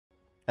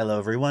Hello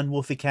everyone,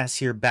 WolfieCast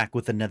here, back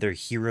with another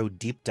hero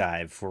deep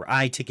dive, where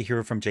I take a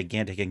hero from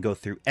Gigantic and go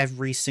through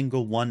every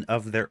single one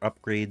of their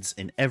upgrades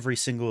and every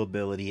single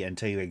ability and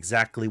tell you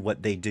exactly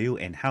what they do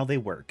and how they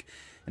work.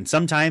 And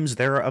sometimes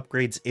there are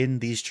upgrades in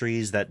these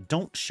trees that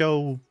don't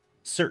show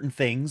certain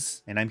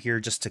things, and I'm here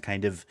just to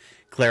kind of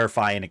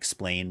clarify and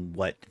explain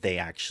what they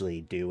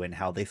actually do and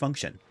how they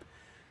function.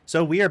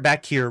 So we are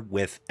back here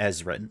with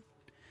Ezren.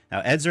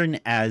 Now Ezren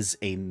as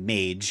a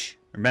mage,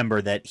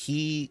 remember that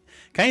he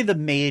kind of the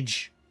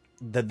mage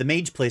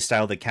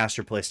playstyle, the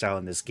caster playstyle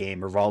in this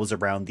game revolves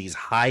around these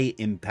high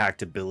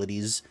impact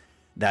abilities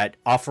that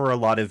offer a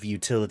lot of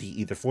utility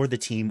either for the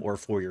team or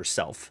for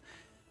yourself.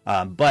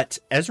 But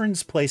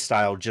Ezren's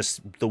playstyle,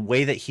 just the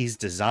way that he's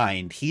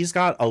designed, he's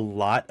got a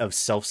lot of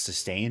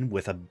self-sustain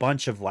with a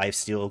bunch of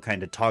lifesteal,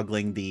 kind of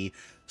toggling the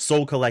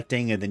soul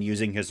collecting and then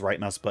using his right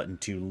mouse button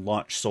to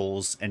launch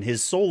souls. And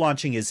his soul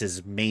launching is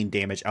his main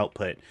damage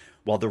output,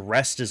 while the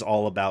rest is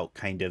all about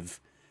kind of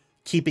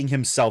keeping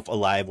himself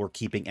alive or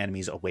keeping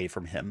enemies away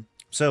from him.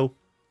 So,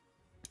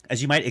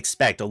 as you might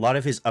expect, a lot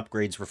of his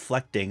upgrades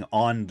reflecting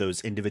on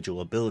those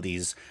individual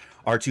abilities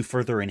are to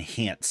further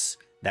enhance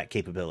that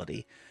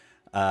capability.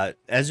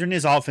 Ezren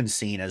is often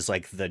seen as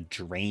like the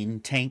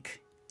drain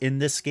tank in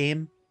this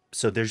game.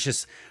 So there's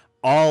just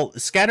all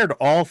scattered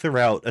all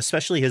throughout,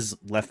 especially his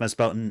left mouse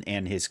button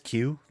and his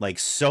Q, like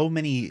so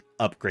many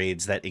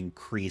upgrades that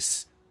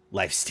increase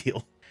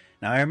lifesteal.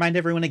 Now, I remind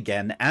everyone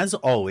again, as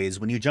always,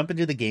 when you jump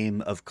into the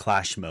game of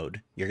Clash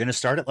mode, you're going to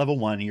start at level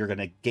 1 and you're going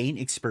to gain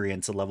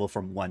experience a level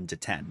from 1 to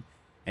 10.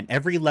 And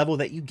every level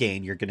that you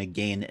gain, you're going to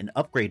gain an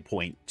upgrade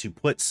point to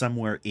put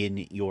somewhere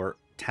in your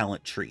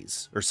talent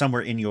trees, or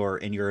somewhere in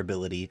your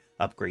ability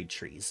upgrade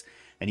trees.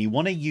 And you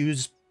want to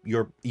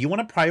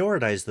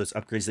prioritize those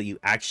upgrades that you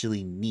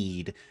actually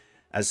need,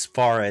 as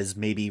far as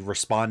maybe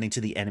responding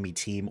to the enemy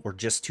team or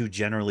just to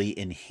generally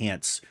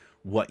enhance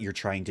what you're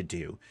trying to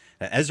do.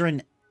 Now,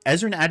 Ezren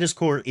at his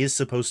core is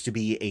supposed to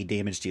be a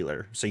damage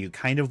dealer, so you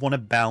kind of want to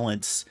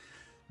balance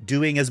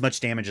doing as much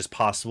damage as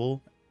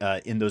possible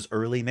in those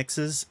early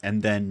mixes,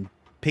 and then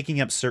picking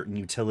up certain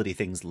utility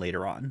things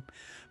later on.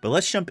 But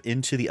let's jump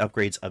into the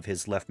upgrades of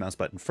his left mouse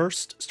button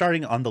first.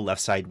 Starting on the left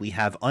side, we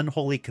have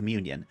Unholy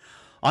Communion.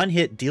 On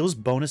hit, deals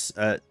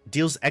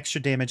extra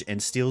damage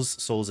and steals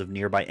souls of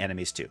nearby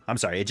enemies too. I'm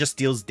sorry, it just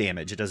deals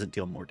damage. It doesn't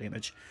deal more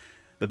damage.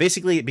 But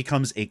basically, it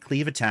becomes a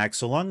cleave attack.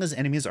 So long as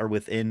enemies are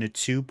within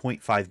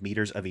 2.5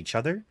 meters of each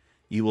other,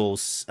 you will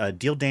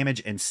deal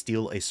damage and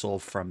steal a soul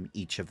from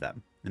each of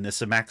them. And this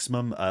is a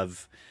maximum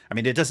of, I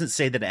mean, it doesn't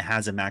say that it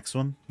has a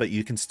maximum, but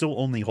you can still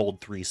only hold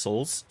 3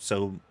 souls.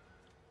 So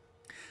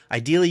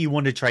ideally, you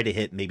want to try to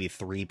hit maybe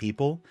 3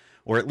 people,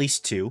 or at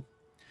least 2.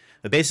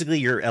 But basically,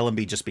 your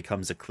LMB just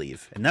becomes a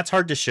cleave. And that's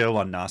hard to show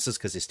on Nasus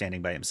because he's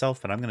standing by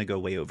himself. But I'm going to go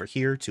way over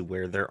here to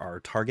where there are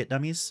target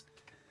dummies.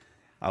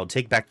 I'll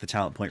take back the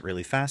talent point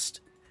really fast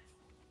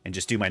and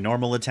just do my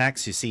normal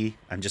attacks. You see,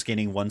 I'm just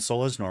gaining 1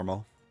 soul as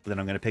normal. Then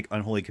I'm going to pick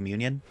Unholy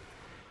Communion,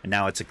 and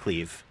now it's a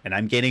cleave. And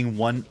I'm getting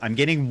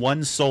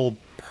one soul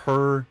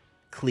per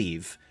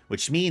cleave,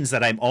 which means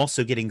that I'm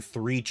also getting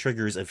 3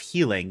 triggers of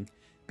healing,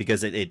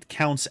 because it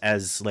counts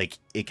as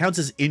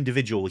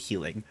individual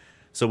healing.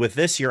 So with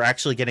this, you're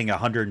actually getting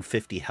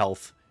 150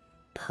 health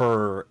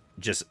per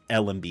just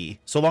LMB,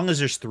 so long as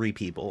there's 3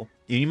 people.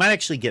 You might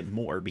actually get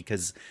more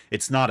because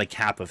it's not a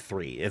cap of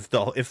 3. If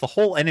the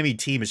whole enemy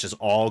team is just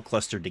all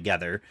clustered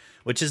together,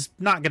 which is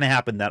not going to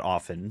happen that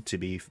often, to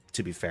be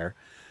fair,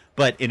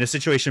 but in a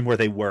situation where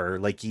they were,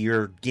 like,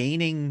 you're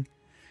getting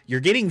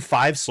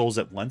 5 souls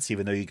at once,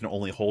 even though you can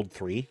only hold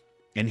 3,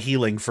 and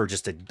healing for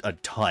just a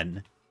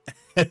ton,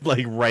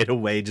 like right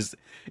away, just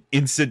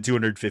instant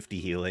 250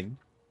 healing.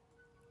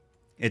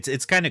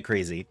 It's kind of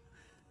crazy.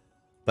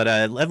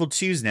 But level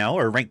 2s now,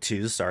 or rank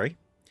 2s, sorry.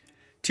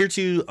 Tier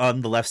 2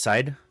 on the left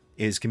side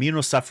is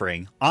Communal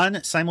Suffering.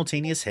 On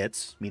simultaneous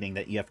hits, meaning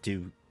that you have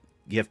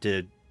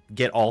to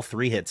get all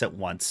 3 hits at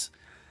once,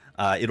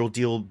 it'll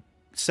deal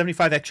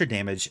 75 extra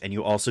damage, and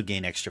you also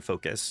gain extra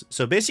focus.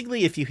 So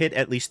basically, if you hit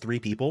at least 3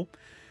 people,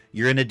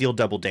 you're going to deal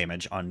double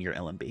damage on your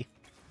LMB.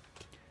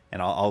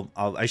 And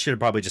I should have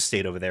probably just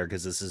stayed over there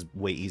because this is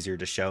way easier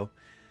to show.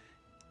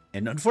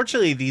 And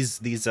unfortunately,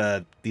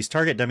 these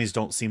target dummies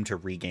don't seem to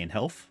regain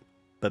health.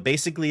 But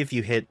basically, if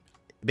you hit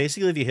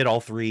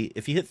all 3,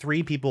 if you hit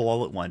 3 people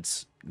all at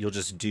once, you'll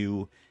just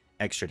do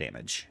extra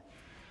damage.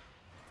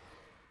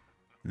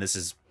 And this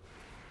is,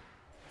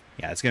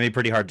 yeah, it's going to be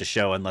pretty hard to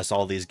show unless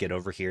all these get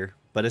over here.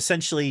 But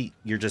essentially,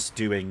 you're just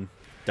doing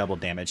double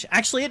damage.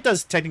 Actually, it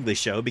does technically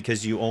show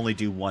because you only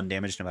do 1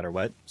 damage no matter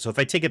what. So if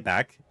I take it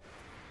back,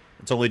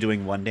 it's only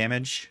doing 1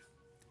 damage.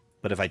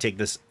 But if I take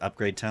this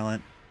upgrade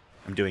talent,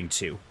 I'm doing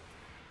 2.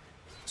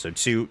 So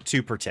 2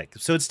 per tick.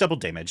 So it's double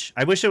damage.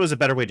 I wish there was a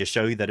better way to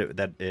show you that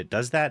it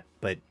does that,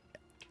 but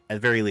at the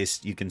very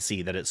least, you can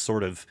see that it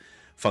sort of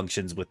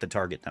functions with the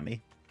target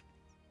dummy.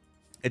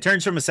 It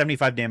turns from a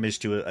 75 damage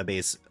to a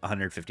base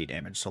 150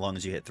 damage, so long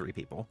as you hit 3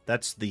 people.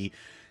 That's the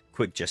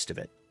quick gist of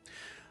it.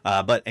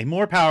 But a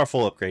more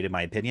powerful upgrade, in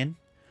my opinion,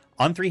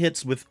 On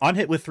hit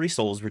with 3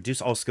 souls,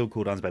 reduce all skill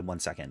cooldowns by 1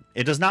 second.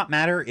 It does not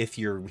matter if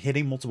you're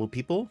hitting multiple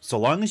people, so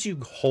long as you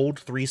hold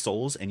 3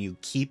 souls and you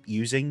keep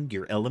using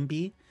your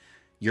LMB,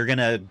 you're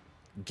gonna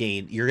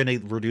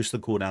reduce the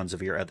cooldowns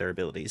of your other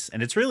abilities.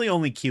 And it's really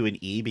only Q and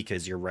E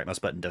because your right mouse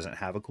button doesn't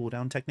have a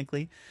cooldown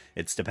technically.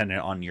 It's dependent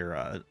on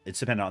your it's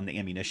dependent on the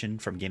ammunition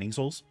from gaining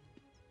souls.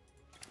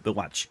 But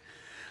watch.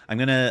 I'm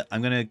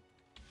gonna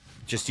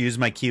just use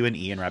my Q and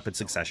E in rapid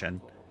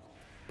succession.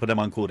 Put them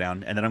on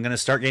cooldown, and then I'm going to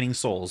start gaining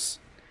souls.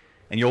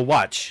 And you'll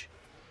watch.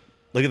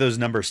 Look at those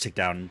numbers tick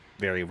down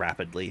very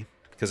rapidly.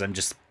 Because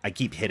I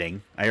keep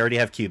hitting. I already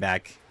have Q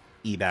back,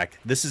 E back.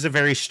 This is a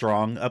very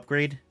strong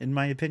upgrade, in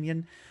my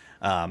opinion.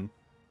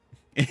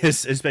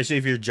 Especially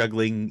if you're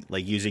juggling,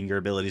 like, using your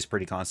abilities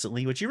pretty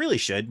constantly. Which you really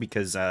should,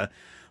 because Well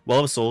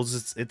of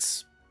Souls,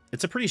 it's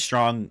a pretty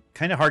strong,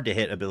 kind of hard to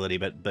hit ability.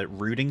 But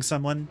rooting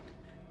someone,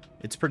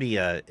 it's pretty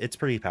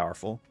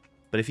powerful.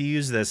 But if you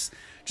use this,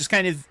 just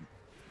kind of...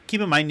 keep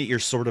in mind that you're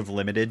sort of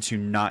limited to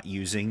not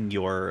using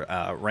your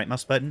right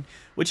mouse button,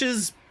 which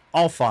is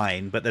all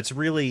fine, but that's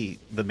really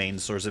the main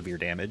source of your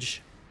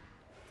damage.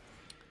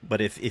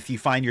 But if you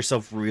find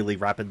yourself really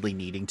rapidly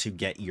needing to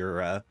get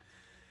your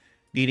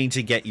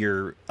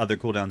other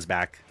cooldowns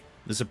back,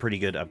 this is a pretty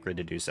good upgrade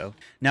to do so.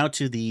 Now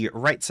to the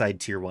right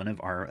side tier 1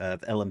 of our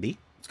LMB.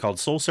 It's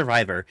called Soul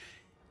Survivor.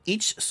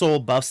 Each soul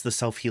buffs the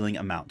self-healing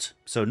amount.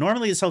 So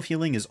normally the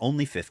self-healing is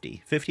only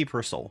 50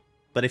 per soul.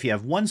 But if you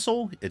have 1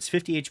 soul, it's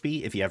 50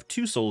 HP. If you have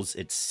 2 souls,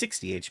 it's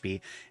 60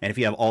 HP. And if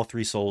you have all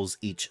 3 souls,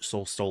 each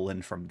soul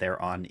stolen from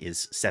there on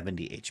is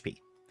 70 HP.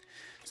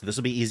 So this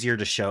will be easier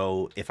to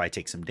show if I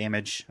take some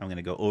damage. I'm going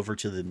to go over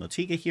to the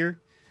Motiga here.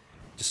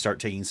 Just start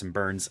taking some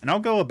burns. And I'll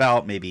go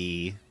about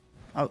maybe...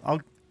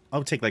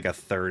 I'll take like a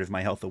third of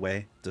my health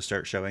away to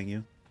start showing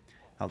you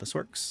how this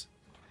works.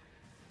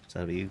 So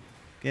that'll be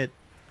good.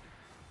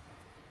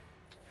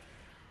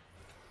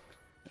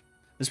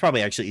 It's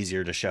probably actually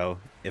easier to show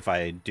if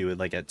I do it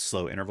like at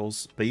slow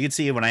intervals. But you can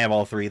see when I have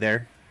all 3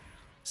 there,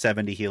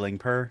 70 healing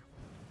per.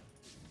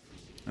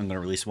 I'm going to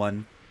release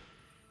 1.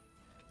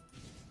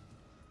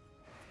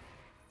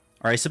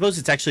 Or I suppose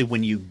it's actually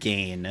when you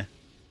gain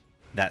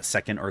that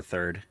second or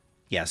third.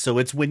 Yeah, so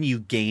it's when you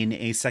gain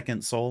a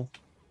second soul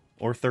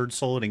or third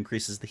soul, it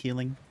increases the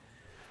healing.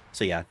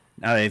 So yeah,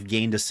 now I've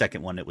gained a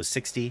second one, it was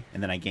 60,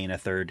 and then I gain a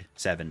third,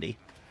 70.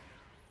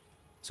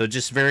 So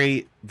just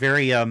very,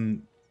 very,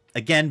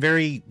 again,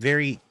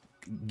 very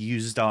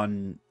used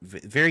on,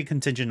 very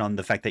contingent on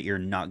the fact that you're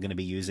not going to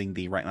be using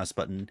the right mouse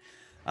button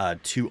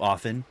too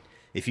often.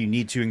 If you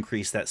need to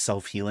increase that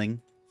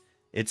self-healing,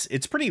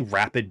 it's pretty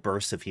rapid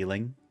bursts of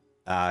healing.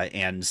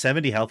 And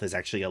 70 health is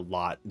actually a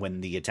lot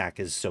when the attack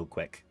is so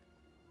quick.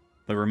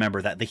 But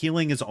remember that the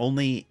healing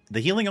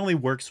only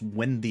works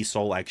when the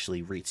soul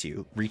actually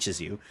reaches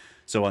you.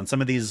 So on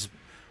some of these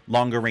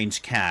longer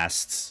range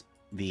casts,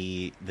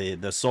 the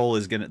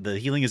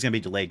healing is gonna be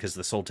delayed because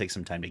the soul takes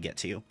some time to get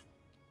to you.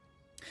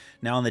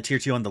 Now on the tier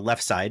 2 on the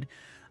left side,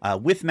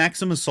 with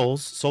maximum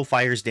souls, Soul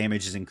Fire's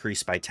damage is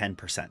increased by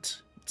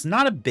 10%. It's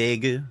not a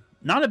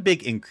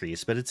big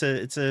increase, but it's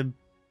a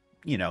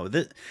you know,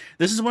 this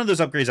is one of those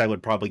upgrades I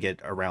would probably get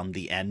around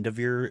the end of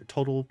your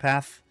total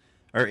path,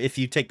 or if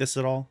you take this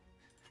at all.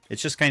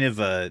 It's just kind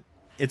of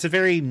it's a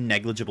very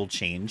negligible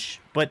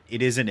change, but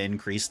it is an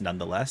increase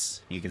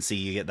nonetheless. You can see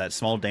you get that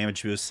small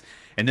damage boost,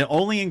 and it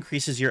only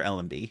increases your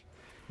LMB.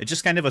 It's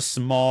just kind of a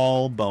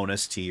small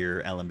bonus to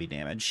your LMB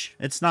damage.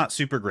 It's not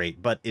super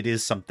great, but it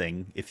is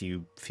something if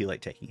you feel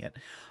like taking it.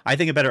 I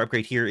think a better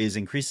upgrade here is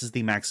increases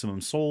the maximum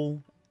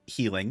soul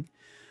healing.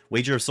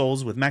 Wager of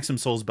Souls with maximum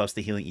souls buffs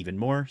the healing even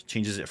more,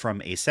 changes it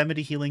from a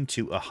 70 healing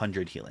to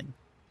 100 healing.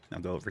 Now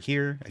go over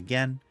here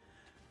again.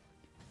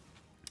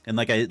 And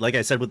like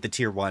I said with the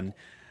tier 1,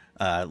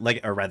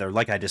 like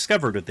I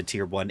discovered with the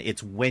tier 1,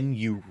 it's when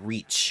you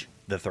reach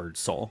the third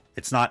soul.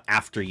 It's not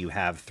after you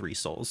have 3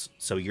 souls.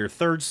 So your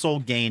third soul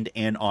gained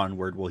and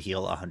onward will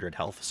heal 100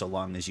 health so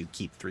long as you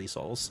keep 3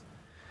 souls.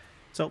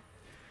 So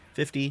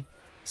 50,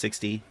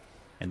 60,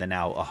 and then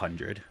now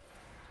 100.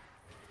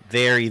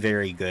 Very,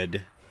 very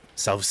good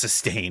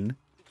self-sustain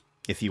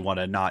if you want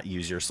to not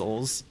use your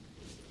souls.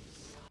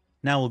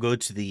 Now we'll go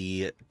to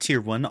the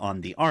tier 1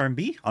 on the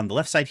RMB. On the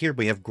left side here,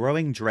 we have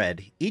Growing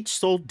Dread. Each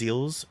soul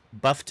deals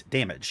buffed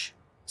damage.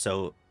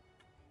 So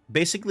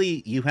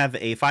basically, you have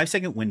a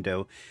 5-second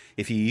window.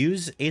 If you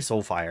use a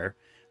Soul Fire,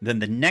 then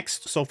the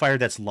next Soul Fire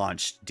that's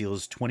launched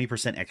deals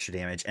 20% extra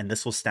damage, and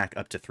this will stack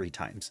up to 3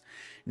 times.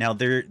 Now,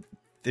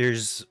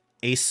 there's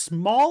a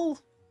small...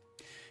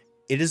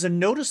 It is a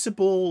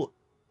noticeable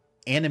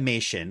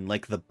animation,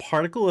 like the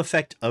particle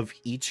effect of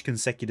each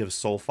consecutive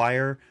Soul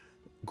Fire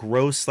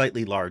grows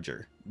slightly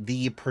larger.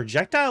 The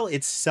projectile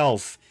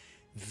itself,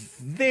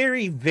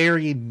 very,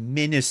 very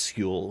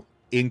minuscule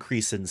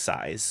increase in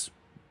size.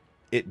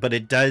 But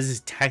it does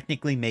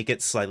technically make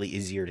it slightly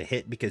easier to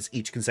hit because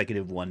each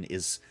consecutive one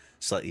is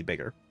slightly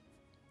bigger.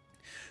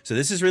 So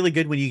this is really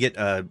good when you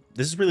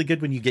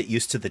get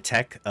used to the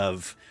tech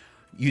of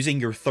using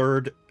your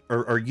third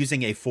or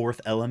using a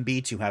 4th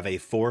LMB to have a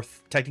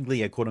 4th,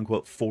 technically a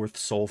quote-unquote 4th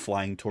soul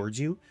flying towards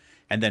you.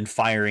 and then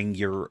firing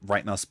your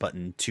right mouse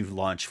button to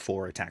launch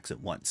 4 attacks at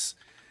once.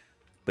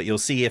 But you'll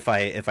see if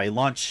I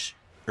launch,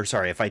 or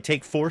sorry, if I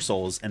take 4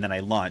 souls and then I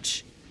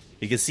launch,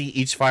 you can see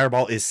each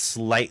fireball is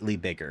slightly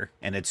bigger,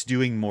 and it's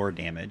doing more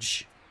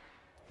damage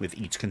with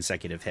each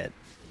consecutive hit.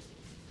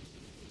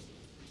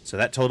 So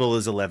that total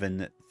is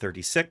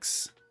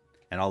 1136,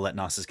 and I'll let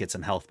Gnosis get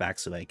some health back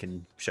so I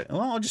can show.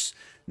 Well, I'll just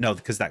no,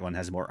 because that one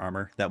has more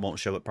armor. That won't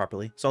show it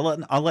properly. So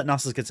I'll let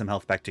Gnosis get some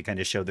health back to kind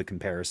of show the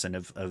comparison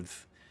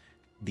of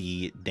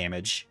the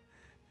damage.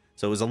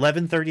 So it was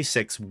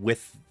 1136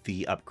 with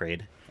the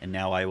upgrade, and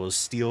now I will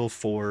steal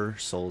 4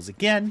 souls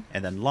again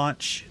and then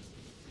launch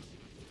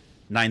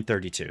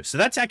 932. So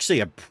that's actually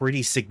a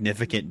pretty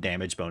significant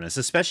damage bonus,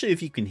 especially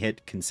if you can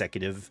hit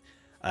consecutive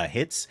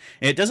hits.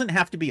 And it doesn't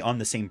have to be on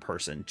the same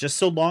person, just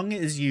so long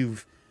as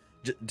you've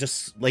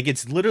just like,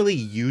 it's literally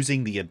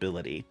using the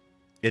ability.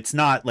 It's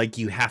not like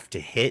you have to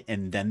hit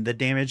and then the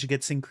damage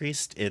gets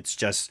increased. It's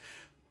just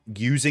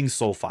using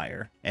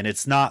Soulfire, and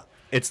it's not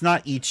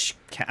each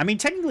I mean,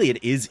 technically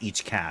it is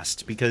each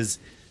cast, because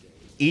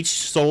each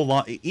soul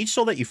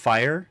that you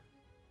fire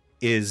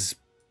is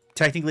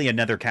technically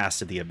another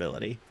cast of the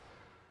ability.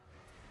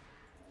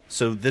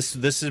 So this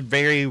is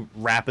very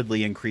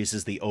rapidly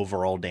increases the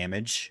overall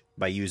damage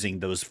by using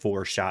those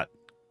 4-shot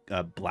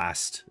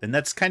blast, and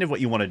that's kind of what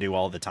you want to do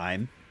all the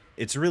time.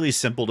 It's really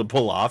simple to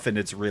pull off, and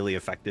it's really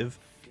effective.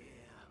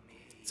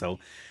 So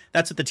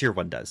that's what the tier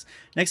 1 does.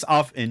 Next,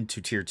 off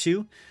into tier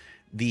 2,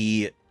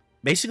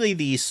 basically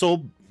the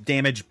soul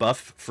damage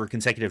buff for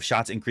consecutive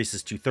shots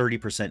increases to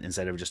 30%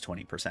 instead of just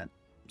 20%.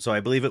 So I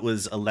believe it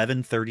was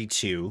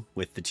 1132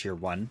 with the tier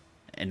 1,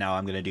 and now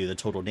I'm going to do the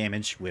total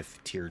damage with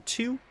tier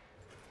 2.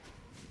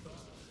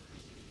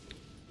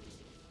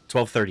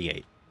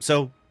 1238.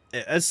 So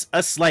a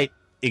slight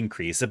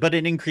increase, but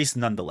an increase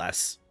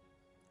nonetheless.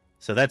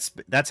 So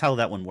that's how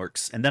that one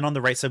works. And then on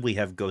the right side we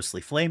have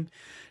Ghostly Flame.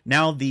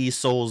 Now the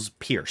souls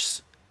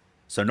pierce.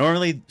 So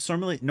normally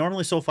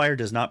Soulfire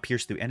does not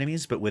pierce through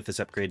enemies, but with this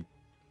upgrade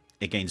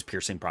it gains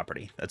piercing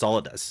property. That's all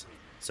it does.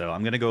 So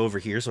I'm going to go over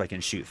here so I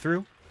can shoot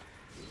through.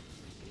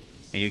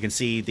 And you can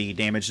see the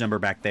damage number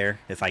back there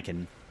if I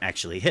can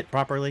actually hit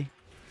properly.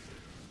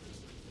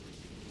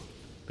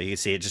 But you can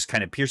see it just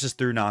kind of pierces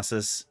through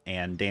Gnosis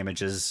and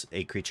damages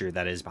a creature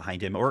that is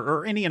behind him,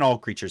 or any and all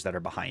creatures that are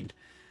behind.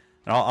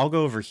 And I'll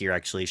go over here,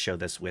 actually show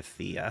this with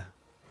the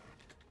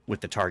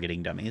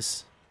targeting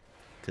dummies,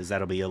 because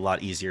that'll be a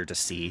lot easier to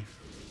see.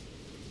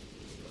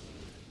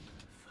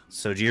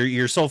 So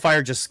your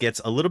Soulfire just gets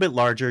a little bit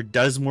larger,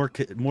 does more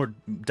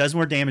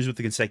damage with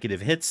the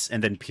consecutive hits,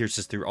 and then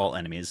pierces through all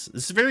enemies.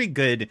 This is a very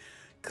good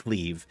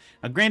cleave.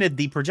 Now, granted,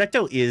 the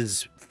projectile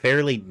is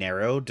fairly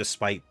narrow,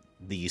 despite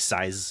the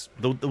size.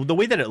 The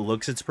way that it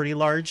looks, it's pretty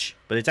large,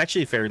 but it's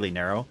actually fairly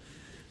narrow.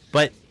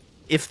 But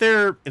if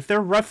they're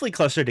roughly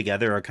clustered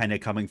together or kind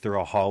of coming through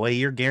a hallway,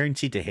 you're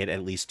guaranteed to hit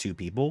at least 2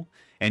 people.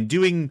 And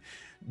doing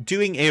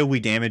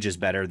AoE damage is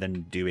better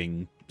than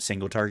doing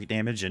single target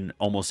damage in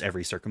almost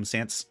every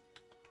circumstance.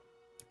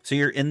 So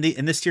you're in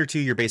this tier 2,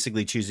 you're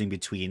basically choosing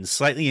between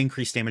slightly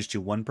increased damage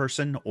to one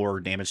person or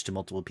damage to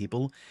multiple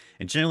people.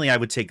 And generally I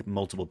would take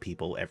multiple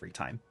people every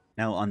time.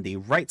 Now on the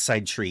right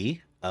side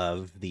tree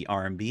of the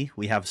RMB,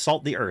 we have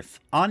Salt the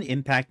Earth. On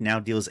impact now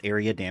deals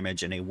area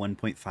damage in a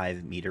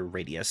 1.5 meter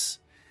radius.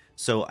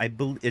 So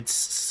it's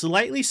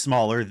slightly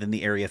smaller than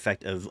the area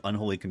effect of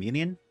Unholy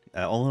Communion.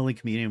 Unholy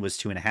Communion was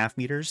 2.5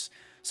 meters.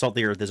 Salt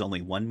the Earth is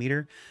only 1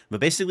 meter. But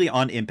basically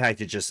on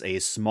impact, it's just a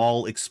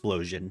small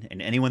explosion,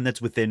 and anyone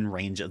that's within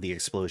range of the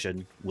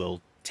explosion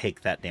will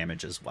take that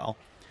damage as well.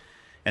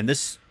 And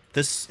this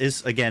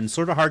is, again,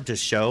 sort of hard to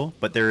show,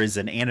 but there is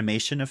an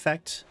animation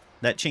effect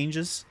that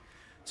changes.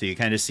 So you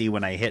kind of see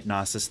when I hit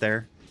Gnosis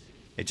there,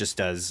 it just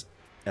does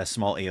a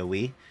small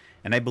AoE.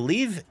 And I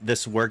believe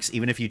this works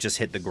even if you just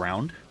hit the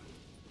ground.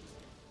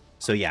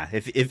 So yeah,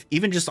 if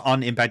even just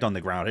on impact on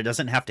the ground, it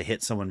doesn't have to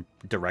hit someone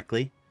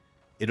directly.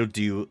 It'll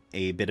do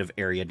a bit of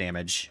area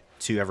damage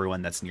to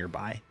everyone that's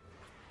nearby.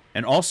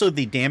 And also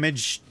the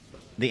damage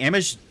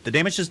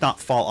does not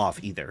fall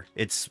off either.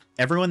 It's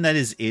everyone that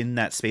is in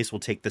that space will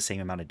take the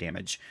same amount of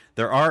damage.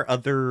 There are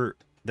other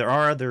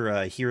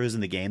heroes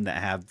in the game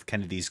that have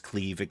kind of these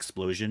cleave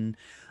explosion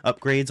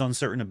upgrades on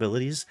certain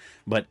abilities,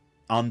 but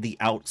on the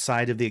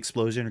outside of the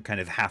explosion, or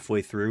kind of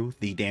halfway through,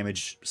 the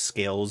damage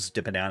scales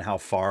depending on how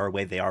far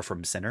away they are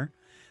from center.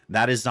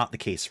 That is not the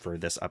case for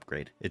this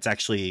upgrade. It's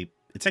actually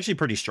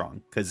pretty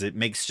strong, because it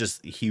makes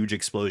just huge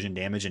explosion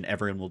damage and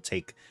everyone will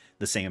take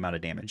the same amount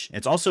of damage.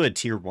 It's also a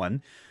tier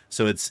 1,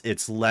 so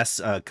it's less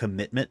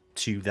commitment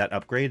to that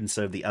upgrade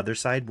instead of the other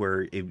side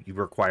where it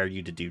required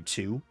you to do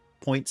 2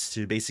 points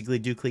to basically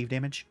do cleave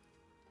damage.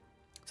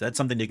 So that's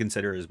something to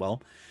consider as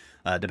well,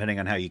 depending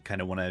on how you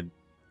kind of want to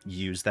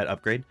use that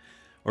upgrade,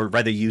 or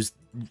rather use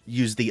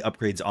the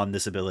upgrades on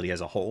this ability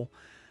as a whole.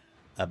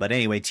 But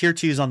anyway, tier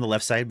 2 is on the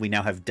left side. We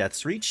now have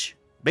Death's Reach.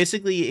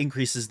 Basically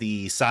increases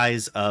the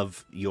size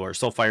of your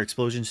Soulfire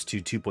explosions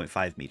to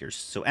 2.5 meters.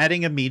 So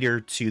adding a meter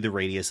to the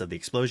radius of the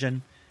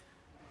explosion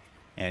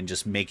and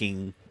just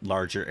making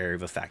larger area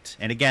of effect.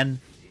 And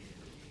again,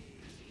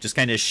 Just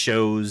kind of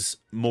shows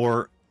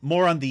more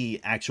on the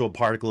actual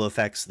particle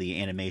effects.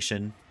 The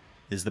animation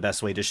is the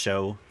best way to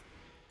show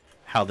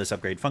how this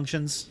upgrade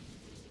functions.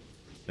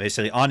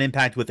 Basically, on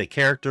impact with a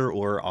character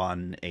or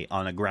on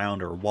a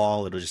ground or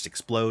wall, it'll just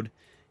explode.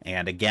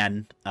 And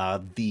again,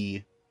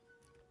 the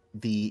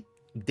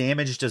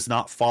damage does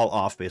not fall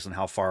off based on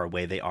how far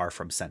away they are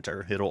from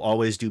center. It'll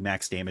always do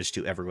max damage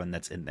to everyone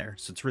that's in there,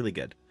 so it's really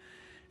good.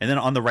 And then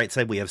on the right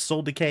side, we have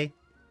Soul Decay.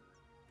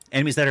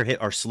 Enemies that are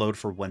hit are slowed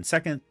for 1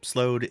 second.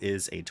 Slowed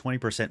is a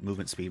 20%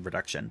 movement speed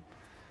reduction.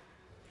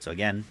 So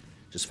again,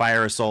 just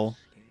fire a soul.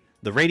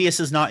 The radius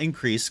is not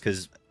increased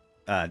because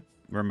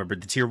remember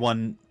the tier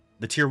 1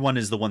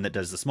 is the one that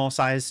does the small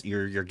size.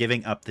 You're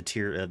giving up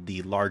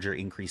the larger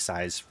increased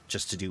size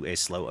just to do a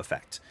slow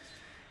effect.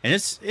 And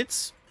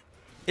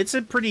it's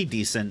a pretty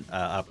decent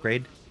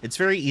upgrade. It's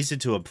very easy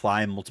to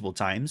apply multiple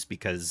times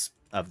because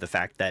of the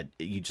fact that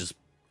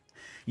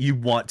you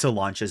want to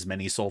launch as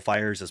many soul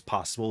fires as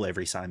possible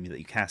every time that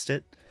you cast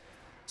it.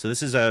 So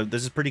this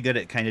is pretty good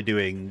at kind of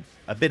doing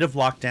a bit of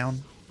lockdown.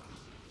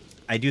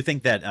 I do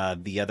think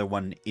that the other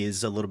one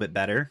is a little bit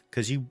better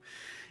because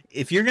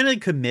if you're gonna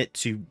commit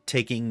to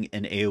taking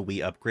an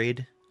AoE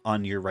upgrade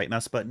on your right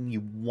mouse button, you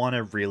want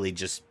to really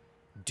just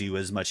do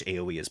as much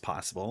AoE as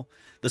possible.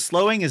 The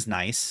slowing is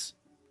nice,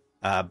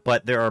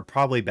 but there are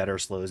probably better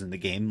slows in the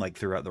game, like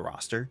throughout the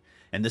roster.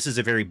 And this is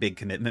a very big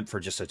commitment for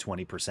just a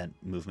 20%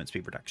 movement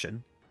speed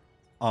reduction.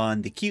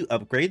 On the Q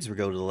upgrades, we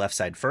go to the left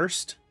side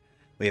first.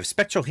 We have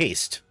Spectral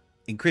Haste.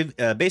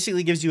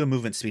 Basically gives you a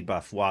movement speed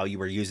buff while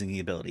you are using the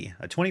ability.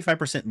 A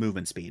 25%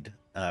 movement speed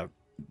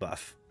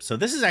buff. So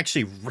this is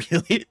actually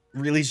really,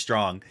 really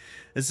strong.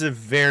 This is a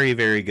very,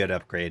 very good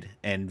upgrade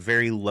and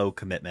very low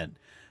commitment.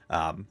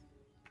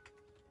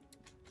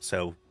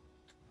 So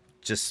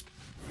just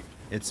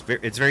it's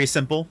very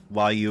simple.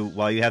 While you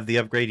have the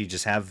upgrade, you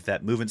just have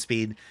that movement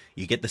speed.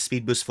 You get the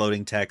speed boost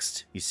floating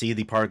text. You see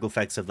the particle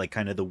effects of like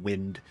kind of the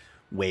wind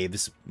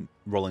waves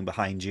rolling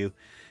behind you.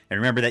 And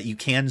remember that you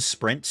can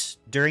sprint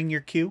during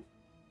your Q.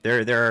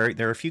 There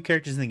are a few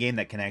characters in the game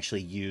that can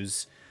actually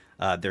use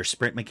their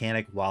sprint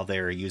mechanic while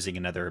they're using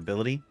another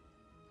ability.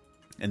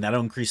 And that'll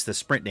increase the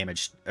sprint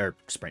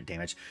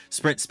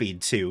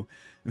speed too,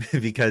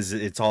 because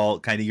it's all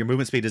kind of, your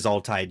movement speed is all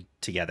tied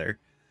together.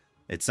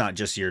 It's not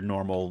just your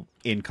normal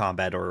in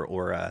combat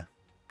or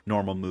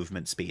normal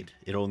movement speed.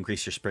 It'll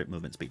increase your sprint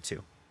movement speed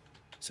too.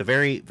 So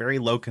very, very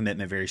low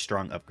commitment, very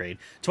strong upgrade.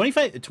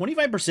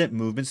 25%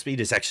 movement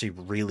speed is actually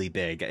really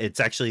big. It's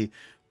actually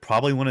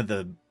probably one of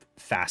the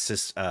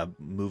fastest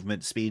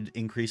movement speed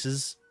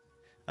increases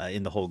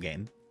in the whole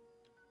game.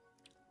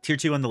 Tier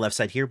 2 on the left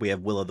side here, we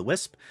have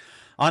Will-O-the-Wisp.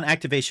 On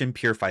activation,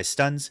 Purifies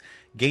stuns.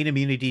 Gain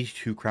immunity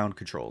to crowd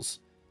controls.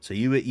 So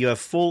you have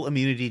full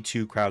immunity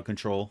to crowd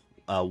control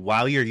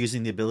while you're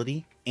using the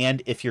ability.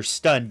 And if you're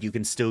stunned, you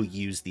can still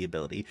use the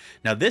ability.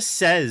 Now this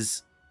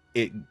says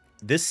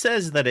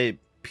that it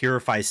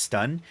purifies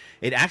stun.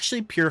 It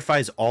actually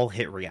purifies all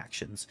hit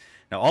reactions.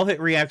 Now all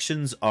hit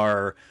reactions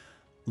are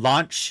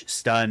launch,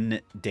 stun,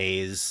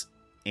 daze,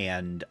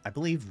 and I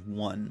believe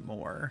one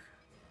more.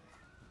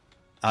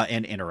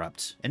 And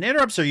interrupt. And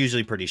interrupts are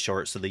usually pretty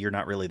short, so that you're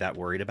not really that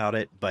worried about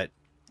it. But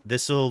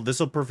this will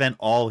prevent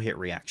all hit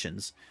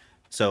reactions.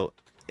 So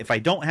if I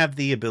don't have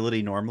the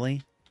ability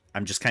normally,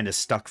 I'm just kind of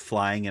stuck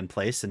flying in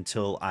place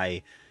until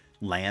I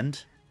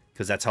land,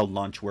 because that's how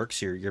launch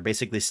works. You're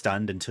basically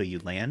stunned until you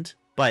land.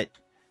 But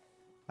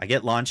I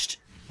get launched.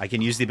 I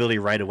can use the ability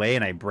right away,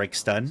 and I break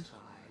stun.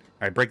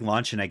 Or I break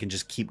launch, and I can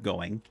just keep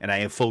going, and I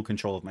have full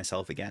control of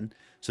myself again.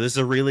 So this is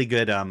a really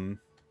good.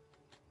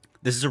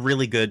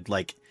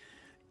 Like,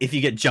 if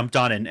you get jumped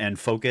on and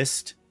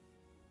focused,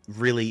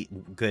 really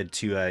good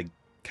to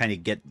kind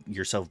of get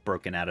yourself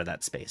broken out of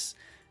that space.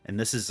 And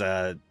this is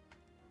a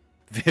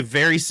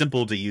very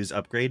simple to use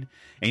upgrade.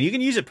 And you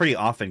can use it pretty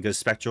often because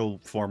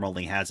Spectral Form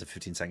only has a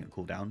 15-second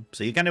cooldown.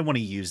 So you kind of want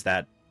to use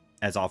that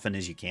as often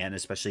as you can,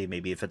 especially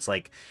maybe if it's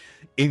like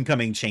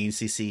incoming chain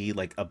CC,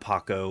 like a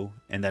Paco,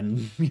 and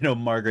then, you know,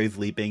 Margrave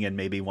leaping and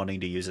maybe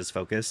wanting to use his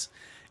focus.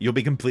 You'll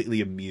be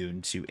completely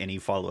immune to any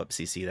follow-up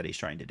CC that he's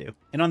trying to do.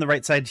 And on the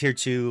right side, tier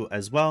 2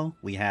 as well,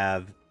 we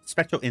have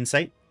Spectral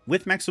Insight.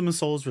 With maximum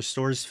souls,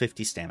 restores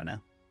 50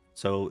 stamina.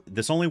 So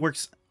this only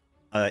works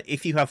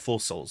if you have full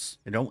souls.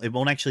 It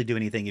won't actually do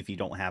anything if you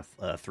don't have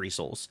 3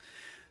 souls.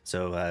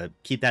 So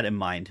keep that in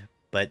mind.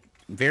 But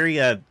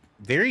very,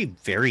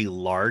 very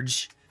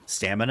large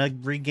stamina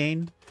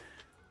regain.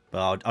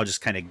 Well, I'll just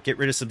kind of get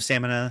rid of some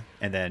stamina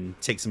and then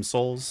take some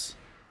souls.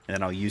 And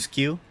then I'll use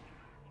Q.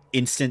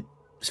 Instant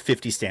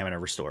 50 stamina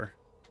restore.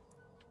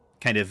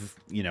 Kind of,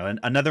 you know,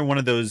 another one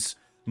of those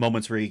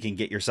moments where you can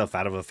get yourself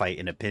out of a fight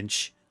in a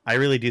pinch. I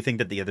really do think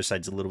that the other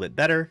side's a little bit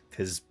better,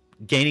 because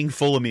gaining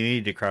full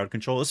immunity to crowd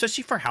control,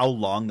 especially for how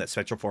long that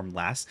Spectral Form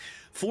lasts,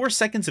 4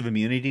 seconds of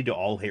immunity to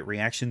all hit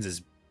reactions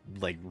is,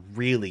 like,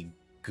 really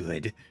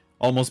good.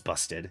 Almost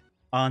busted.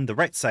 On the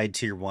right side,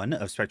 tier 1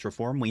 of Spectral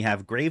Form, we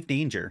have Grave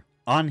Danger.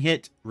 On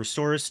hit,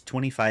 restores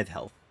 25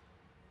 health.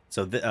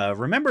 So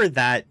remember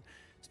that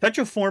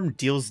Spectral Form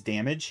deals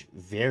damage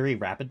very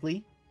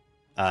rapidly.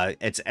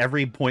 It's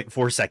every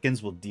 0.4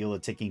 seconds will deal a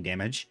ticking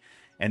damage.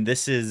 And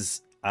this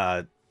is,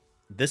 I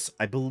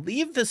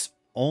believe this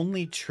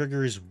only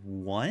triggers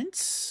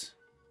once.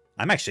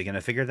 I'm actually going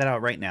to figure that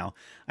out right now.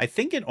 I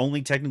think it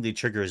only technically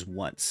triggers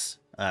once.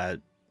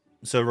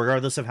 So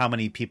regardless of how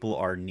many people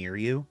are near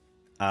you,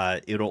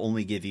 it'll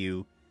only give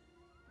you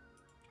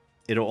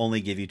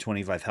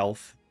 25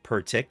 health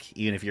per tick,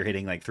 even if you're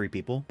hitting like 3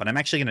 people. But I'm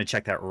actually going to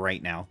check that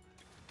right now.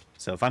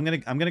 So if I'm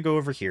going to go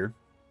over here.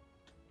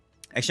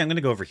 Actually, I'm going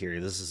to go over here.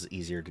 This is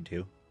easier to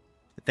do.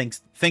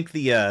 Thank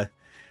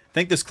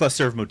this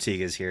cluster of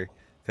Motigas here,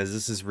 because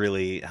this is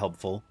really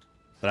helpful.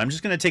 But I'm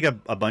just going to take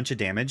a bunch of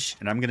damage,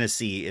 and I'm going to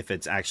see if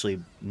it's actually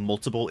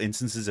multiple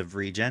instances of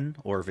regen,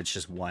 or if it's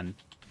just one.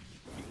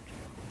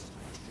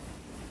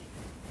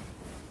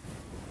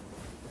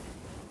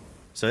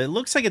 So it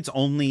looks like it's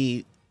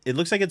only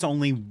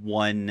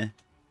one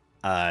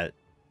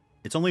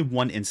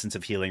instance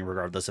of healing,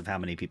 regardless of how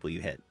many people you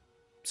hit.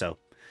 So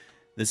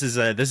this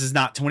is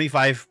not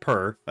 25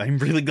 per. I'm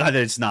really glad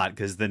that it's not,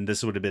 because then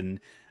this would have been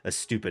a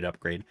stupid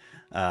upgrade.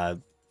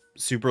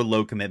 Super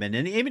low commitment,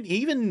 and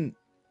even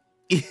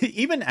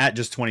at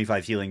just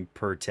 25 healing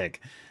per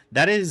tick,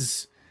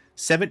 that's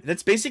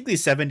basically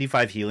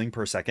 75 healing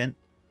per second.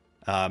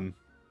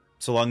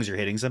 So long as you're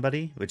hitting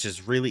somebody, which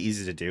is really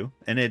easy to do,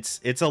 and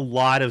it's a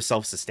lot of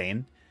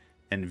self-sustain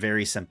and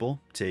very simple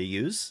to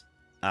use,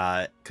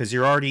 because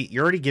you're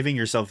already giving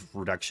yourself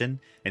reduction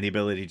and the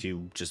ability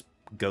to just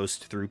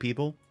ghost through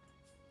people.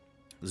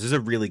 This is a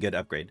really good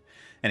upgrade.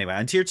 Anyway,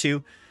 on tier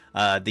 2,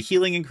 the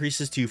healing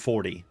increases to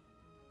 40.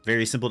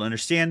 Very simple to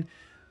understand.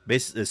 It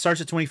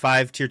starts at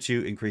 25. Tier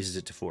 2 increases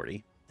it to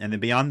 40. And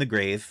then beyond the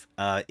grave,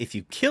 if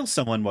you kill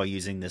someone while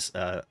using this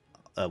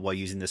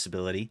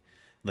ability,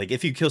 like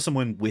if you kill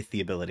someone with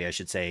the ability, I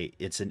should say,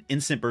 it's an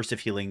instant burst of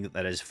healing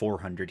that is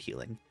 400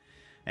 healing.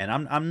 And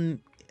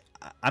I'm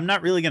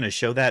not really going to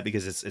show that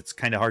because it's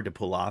kind of hard to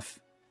pull off.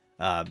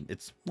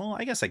 Well,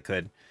 I guess I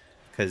could,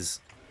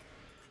 because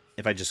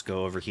if I just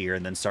go over here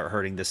and then start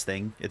hurting this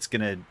thing, it's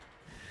gonna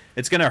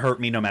hurt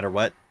me no matter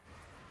what.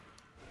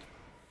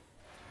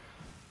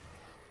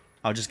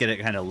 I'll just get it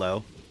kind of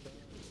low,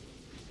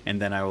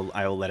 and then I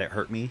will let it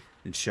hurt me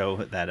and show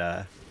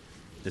that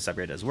this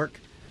upgrade does work.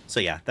 So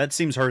yeah, that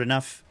seems hurt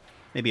enough.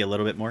 Maybe a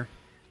little bit more.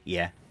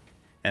 Yeah.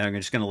 And I'm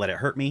just gonna let it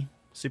hurt me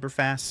super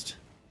fast.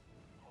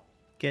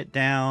 Get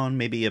down,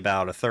 maybe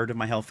about a third of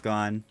my health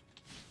gone.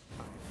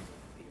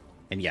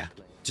 And yeah,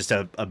 just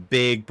a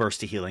big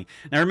burst of healing.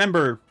 Now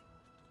remember,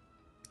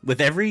 with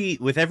every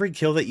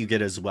kill that you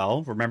get as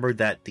well, remember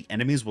that the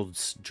enemies will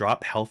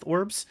drop health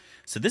orbs.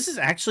 So this is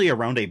actually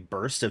around a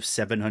burst of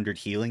 700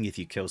 healing if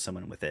you kill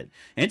someone with it.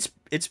 And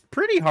it's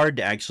pretty hard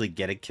to actually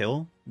get a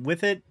kill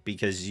with it,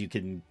 because you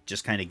can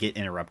just kind of get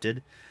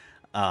interrupted.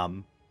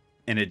 And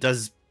it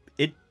doesn't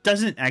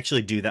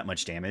actually do that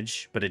much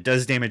damage, but it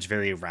does damage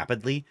very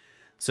rapidly.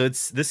 So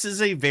this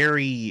is a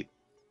very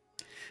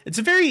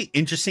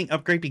interesting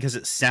upgrade, because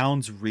it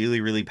sounds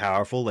really, really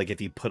powerful, like if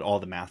you put all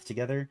the math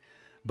together.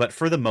 But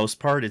for the most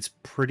part, it's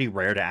pretty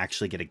rare to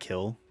actually get a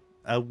kill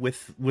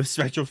with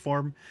Spectral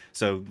Form.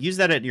 So use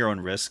that at your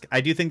own risk.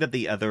 I do think that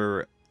the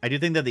other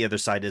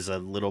side is a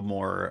little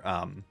more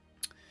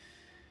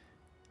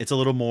it's a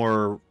little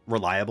more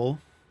reliable,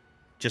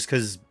 just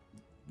because,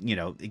 you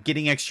know,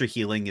 getting extra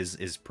healing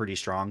is pretty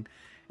strong,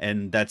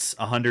 and that's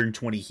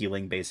 120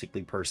 healing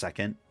basically per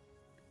second.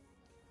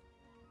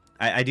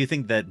 I do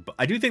think that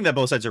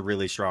both sides are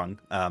really strong,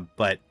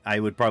 but I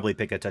would probably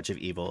pick a Touch of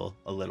Evil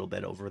a little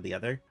bit over the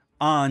other.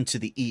 On to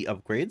the E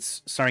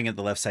upgrades. Starting at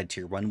the left side,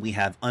 tier 1, we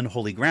have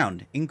Unholy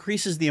Ground.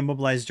 Increases the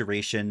immobilized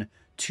duration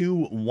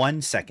to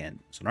 1 second.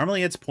 So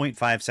normally it's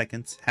 0.5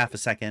 seconds, half a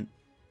second.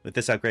 With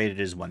this upgrade, it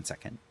is 1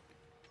 second.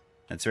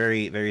 That's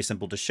very, very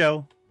simple to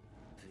show.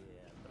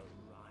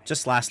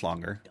 Just lasts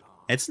longer.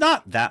 It's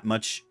not that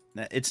much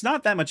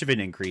of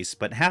an increase,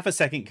 but half a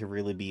second can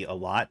really be a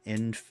lot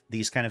in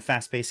these kind of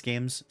fast-paced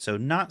games. So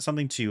not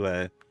something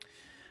to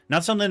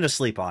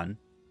sleep on.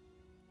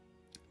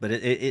 But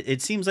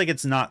it seems like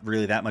it's not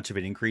really that much of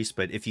an increase.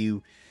 But if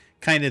you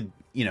kind of,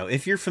 you know,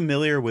 if you're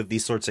familiar with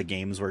these sorts of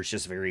games where it's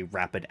just very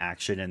rapid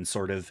action and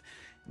sort of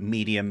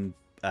medium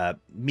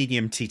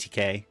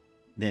TTK,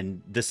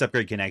 then this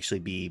upgrade can actually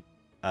be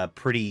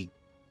pretty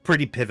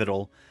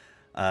pivotal,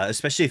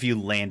 especially if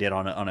you land it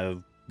on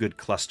a good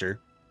cluster.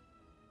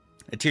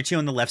 At tier 2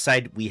 on the left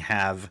side, we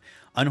have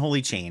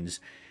Unholy Chains.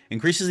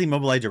 Increases the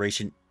immobilized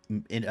duration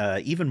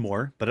even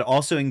more, but it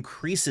also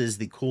increases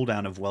the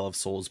cooldown of Well of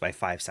Souls by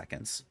 5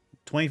 seconds.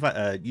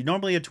 You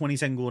normally a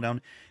 20-second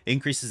cooldown,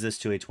 increases this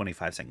to a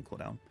 25-second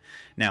cooldown.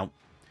 Now,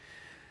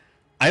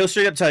 I will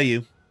straight up tell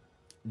you,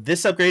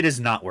 this upgrade is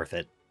not worth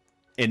it.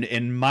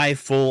 In my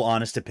full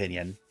honest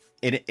opinion,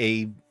 in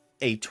a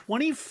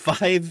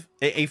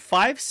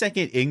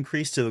 5-second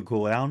increase to the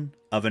cooldown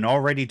of an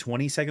already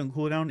 20-second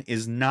cooldown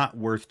is not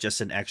worth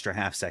just an extra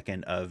half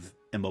second of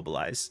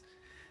Immobilize.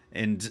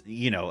 And,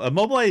 you know,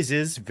 Immobilize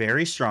is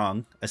very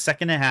strong. A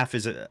second and a half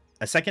is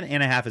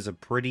a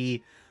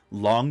pretty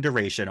long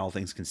duration, all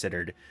things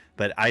considered,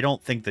 but I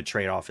don't think the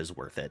trade-off is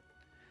worth it.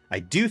 I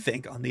do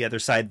think on the other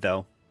side,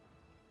 though,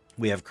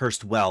 we have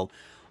Cursed Well.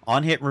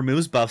 On hit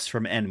removes buffs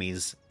from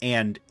enemies,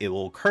 and it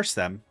will curse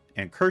them,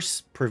 and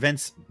curse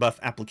prevents buff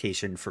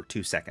application for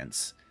 2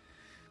 seconds.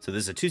 So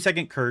there's a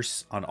 2-second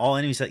curse on all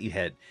enemies that you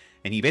hit,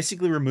 and you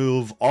basically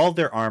remove all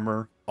their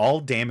armor, all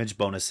damage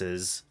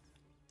bonuses,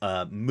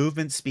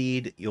 movement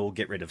speed. You'll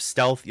get rid of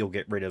stealth. You'll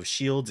get rid of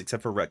shields,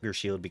 except for Rutger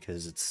Shield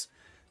because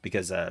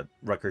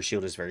Rutger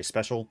Shield is very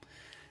special.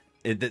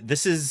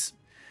 This is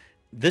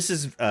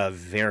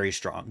very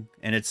strong,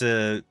 and it's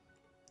a,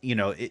 you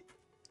know,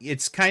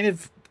 it's kind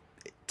of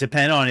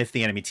depend on if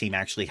the enemy team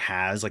actually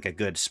has like a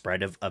good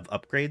spread of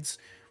upgrades,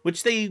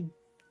 which they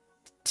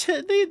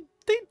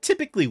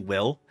typically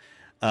will,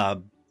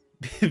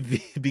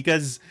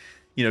 because,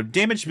 you know,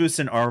 damage boosts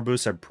and armor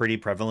boosts are pretty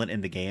prevalent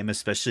in the game,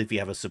 especially if you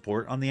have a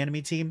support on the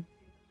enemy team.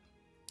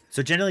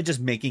 So generally just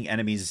making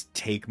enemies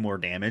take more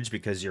damage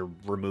because you're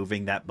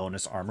removing that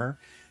bonus armor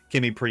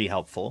can be pretty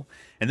helpful.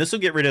 And this will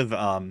get rid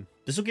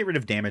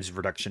of damage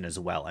reduction as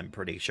well, I'm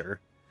pretty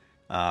sure.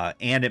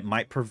 And it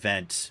might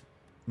prevent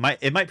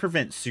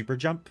super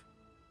jump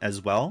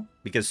as well,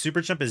 because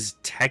super jump is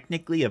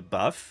technically a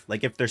buff.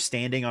 Like if they're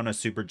standing on a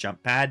super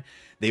jump pad,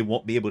 they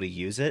won't be able to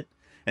use it.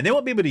 And they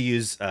won't be able to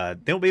use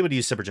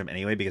super jump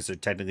anyway, because they're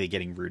technically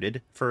getting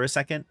rooted for a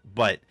second.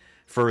 But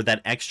for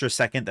that extra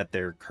second that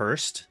they're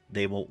cursed,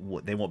 they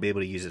won't be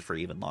able to use it for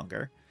even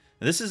longer.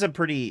 And this is a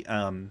pretty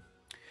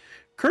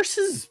curse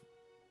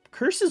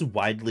is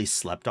widely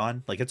slept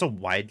on. Like, it's a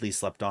widely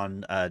slept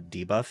on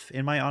debuff,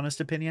 in my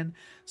honest opinion.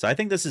 So I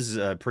think this is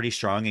pretty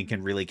strong and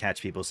can really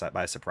catch people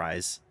by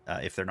surprise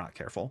if they're not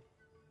careful.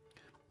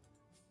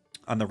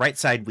 On the right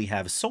side, we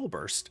have Soul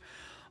Burst.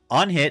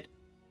 On hit,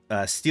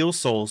 steal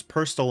souls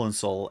per stolen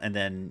soul, and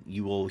then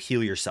you will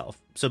heal yourself.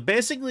 So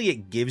basically,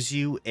 it gives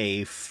you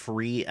a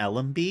free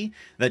LMB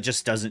that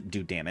just doesn't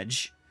do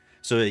damage.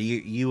 So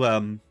you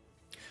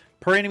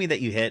per enemy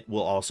that you hit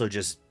will also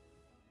just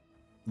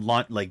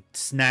like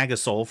snag a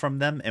soul from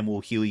them and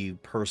will heal you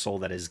per soul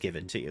that is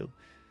given to you.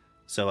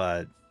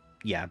 So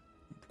yeah,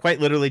 quite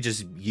literally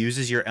just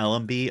uses your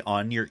LMB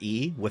on your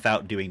E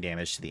without doing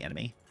damage to the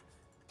enemy.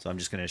 So I'm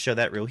just going to show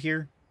that real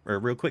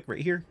quick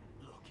right here.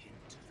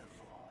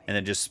 And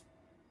then just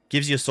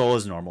gives you a soul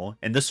as normal.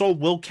 And the soul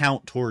will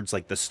count towards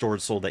like the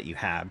stored soul that you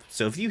have.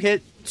 So if you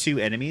hit 2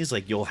 enemies,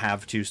 like you'll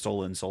have 2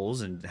 stolen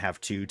souls and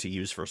have 2 to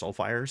use for soul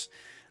fires.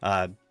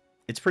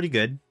 It's pretty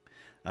good.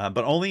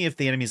 But only if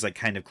the enemies like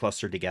kind of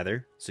cluster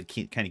together. So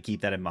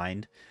keep that in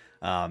mind.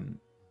 I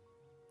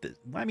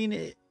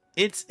mean,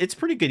 it's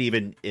pretty good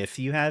even if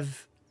you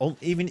have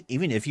even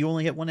if you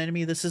only hit 1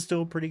 enemy. This is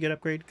still a pretty good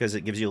upgrade because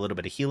it gives you a little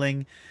bit of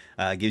healing,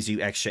 gives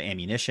you extra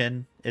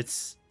ammunition.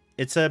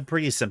 It's a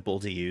pretty simple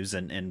to use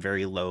and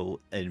very low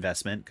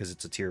investment because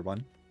it's a tier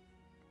 1.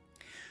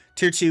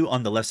 Tier 2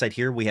 on the left side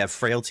here, we have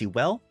Frailty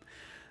Well.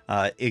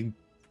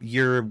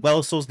 Your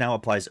Well Souls now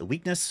applies a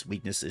weakness.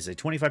 Weakness is a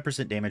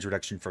 25% damage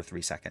reduction for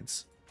 3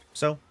 seconds.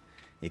 So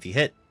if you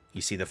hit,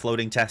 you see the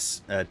floating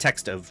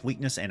text of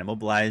weakness and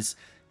immobilize.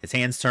 His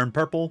hands turn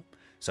purple,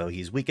 so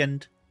he's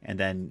weakened. And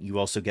then you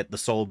also get the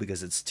soul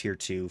because it's tier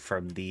 2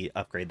 from the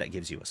upgrade that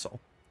gives you a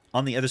soul.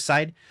 On the other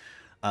side,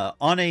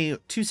 on a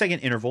 2-second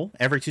interval,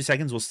 every 2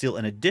 seconds will steal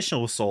an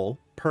additional soul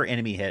per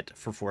enemy hit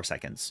for 4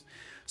 seconds.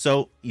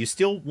 So you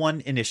steal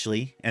 1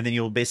 initially, and then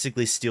you'll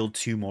basically steal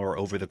 2 more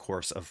over the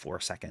course of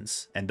 4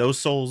 seconds. And those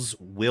souls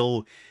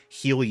will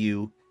heal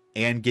you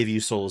and give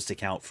you souls to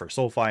count for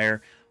soul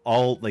fire,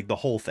 all like the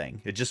whole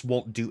thing. It just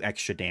won't do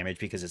extra damage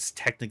because it's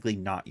technically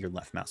not your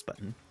left mouse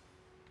button.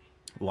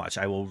 Watch,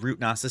 I will root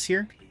Gnosis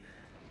here,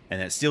 and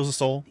then it steals a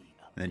soul,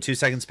 and then 2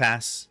 seconds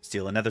pass,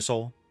 steal another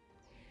soul,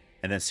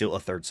 and then steal a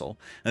 3rd soul.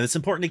 And it's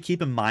important to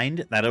keep in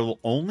mind that it will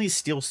only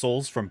steal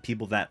souls from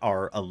people that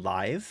are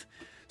alive.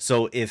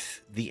 So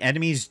if the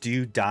enemies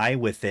do die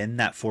within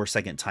that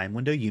 4-second time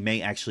window, you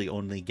may actually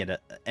only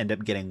end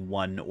up getting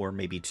 1 or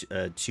maybe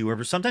 2,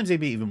 or sometimes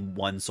maybe even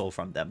 1 soul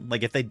from them.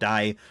 Like if they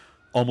die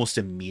almost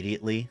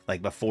immediately,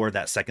 like before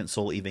that 2nd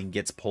soul even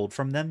gets pulled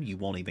from them, you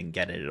won't even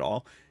get it at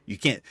all. You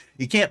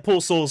can't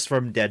pull souls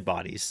from dead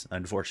bodies,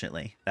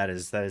 unfortunately. That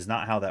is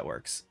not how that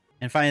works.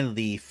 And finally,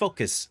 the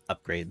focus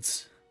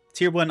upgrades.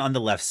 Tier 1 on the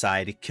left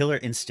side, Killer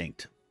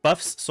Instinct.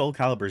 Buffs Soul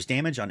Calibur's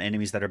damage on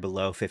enemies that are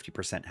below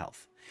 50%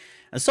 health.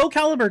 A Soul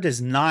Calibur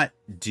does not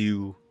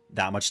do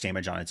that much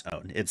damage on its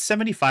own. It's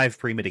 75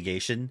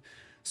 pre-mitigation,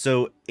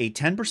 so a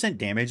 10%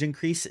 damage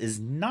increase is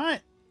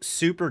not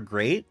super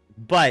great,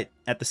 but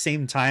at the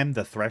same time,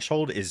 the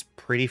threshold is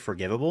pretty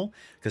forgivable,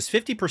 because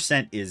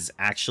 50% is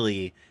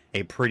actually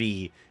a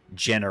pretty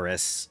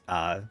generous,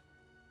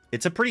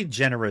 it's a pretty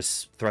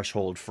generous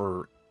threshold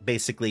for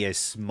basically a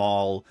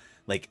small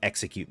like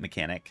execute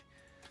mechanic.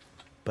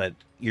 But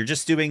you're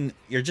just doing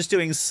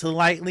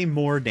slightly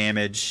more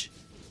damage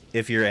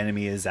if your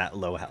enemy is at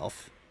low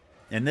health.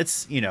 And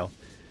that's, you know,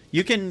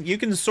 you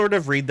can sort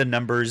of read the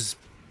numbers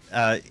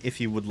if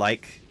you would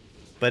like,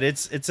 but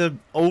it's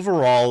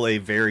overall a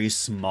very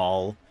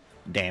small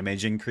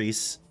damage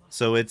increase.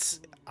 So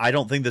I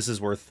don't think this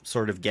is worth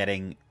sort of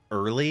getting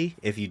early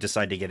if you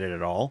decide to get it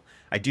at all.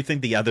 I do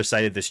think the other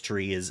side of this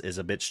tree is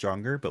a bit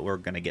stronger, but we're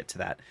going to get to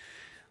that.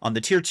 On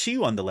the tier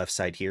 2 on the left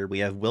side here, we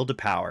have Will to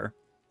Power.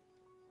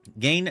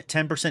 Gain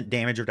 10%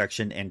 damage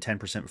reduction and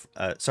 10%,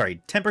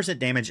 10%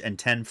 damage and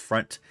 10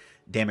 front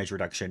damage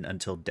reduction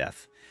until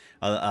death.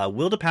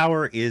 Will to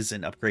Power is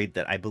an upgrade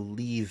that I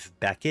believe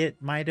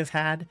Beckett might have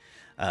had.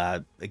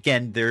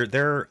 Again,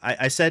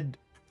 I said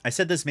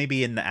this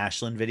maybe in the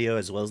Ashland video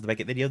as well as the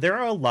Beckett video. There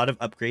are a lot of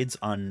upgrades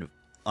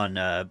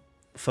on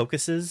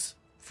focuses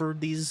for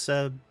these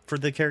for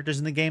the characters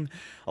in the game.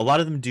 A lot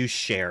of them do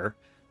share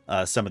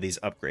some of these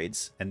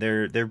upgrades, and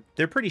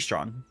they're pretty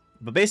strong.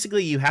 But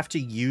basically, you have to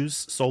use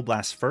Soul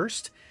Blast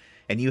first,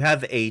 and you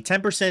have a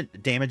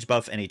 10% damage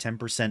buff and a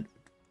 10%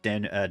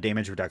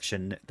 damage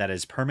reduction that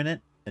is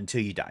permanent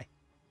until you die.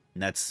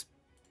 And that's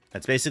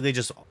basically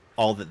just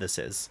all that this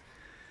is.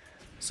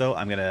 So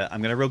I'm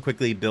gonna real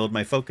quickly build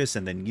my focus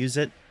and then use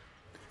it,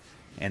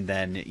 and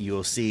then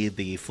you'll see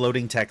the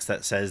floating text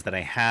that says that I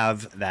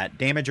have that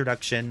damage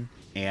reduction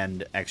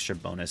and extra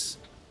bonus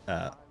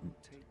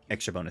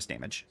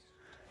damage.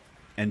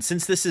 And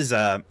since this is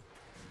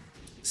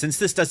since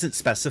this doesn't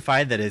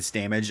specify that it's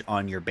damage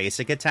on your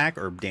basic attack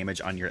or damage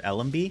on your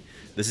LMB,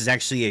 this is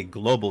actually a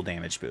global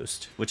damage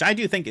boost, which I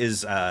do think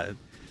is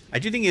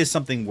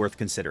something worth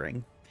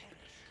considering.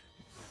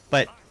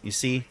 But you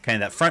see,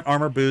 kind of that front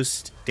armor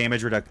boost,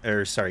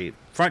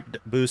 front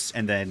boost,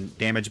 and then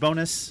damage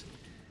bonus.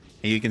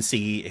 And you can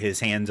see his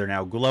hands are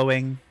now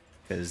glowing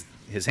because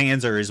his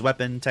hands are his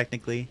weapon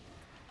technically,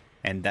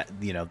 and that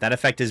that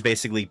effect is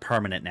basically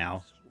permanent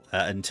now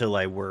until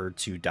I were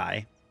to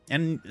die.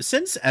 And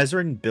since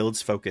Ezren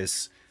builds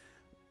focus,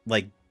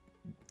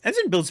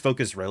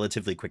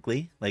 relatively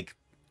quickly. Like,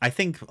 I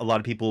think a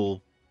lot of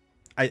people,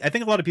 I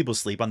think a lot of people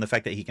sleep on the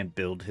fact that he can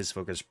build his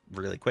focus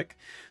really quick.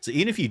 So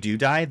even if you do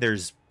die,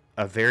 there's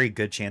a very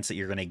good chance that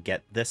you're going to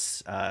get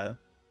this,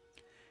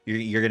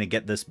 you're going to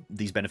get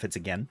these benefits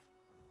again.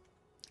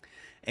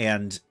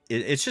 And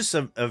it's just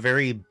a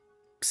very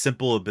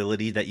simple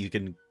ability that you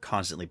can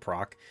constantly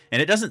proc,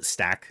 and it doesn't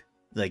stack.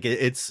 Like,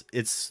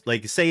 it's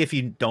like, say if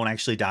you don't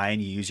actually die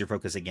and you use your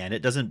focus again,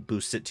 it doesn't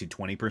boost it to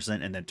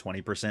 20% and then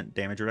 20%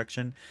 damage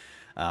reduction.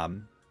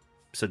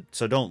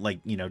 So don't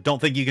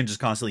don't think you can just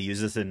constantly use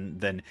this and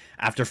then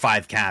after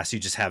 5 casts you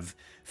just have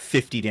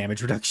 50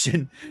 damage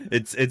reduction.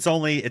 It's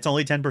only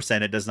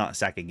 10%. It does not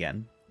stack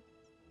again.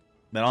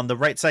 But on the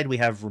right side we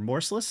have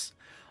Remorseless.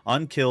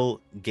 On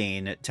kill,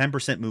 gain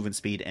 10% movement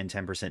speed and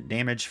 10%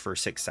 damage for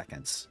 6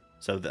 seconds.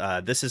 So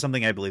this is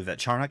something I believe that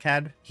Charnock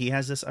had. He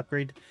has this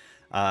upgrade.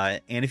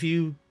 And if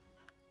you,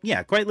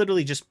 quite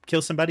literally just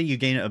kill somebody, you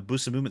gain a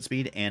boost of movement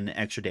speed and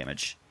extra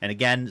damage. And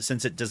again,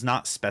 since it does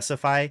not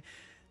specify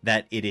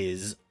that it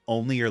is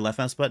only your left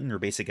mouse button or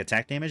basic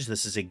attack damage,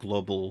 this is a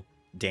global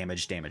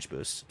damage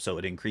boost. So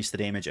it increased the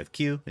damage of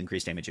Q,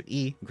 increased damage of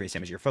E, increased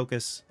damage of your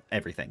focus,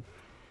 everything.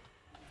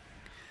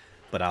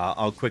 But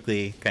I'll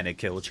quickly kind of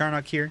kill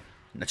Charnock here.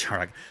 No,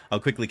 Charnock. I'll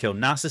quickly kill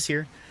Gnosis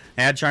here.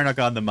 I had Charnock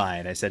on the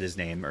mind. I said his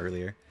name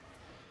earlier.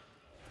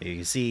 You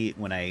can see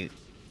when I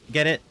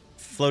get it,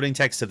 floating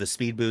text of the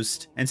speed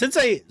boost. And since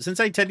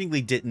I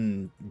technically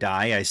didn't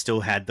die, I still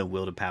had the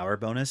Will to Power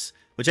bonus,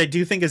 which I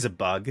do think is a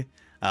bug.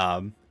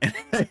 And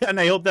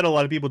I hope that a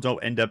lot of people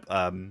don't end up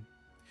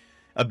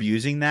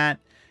abusing that.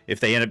 If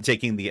they end up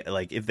taking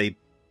if they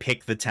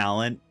pick the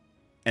talent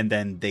and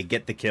then they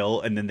get the kill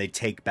and then they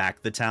take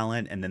back the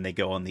talent and then they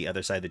go on the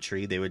other side of the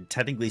tree, they would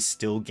technically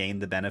still gain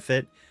the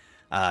benefit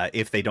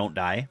if they don't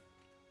die.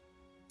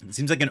 It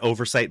seems like an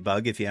oversight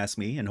bug if you ask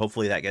me, and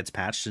hopefully that gets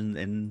patched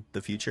in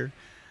the future.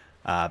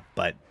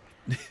 But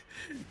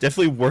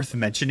definitely worth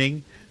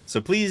mentioning. So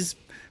please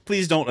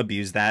don't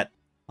abuse that.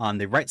 On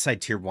the right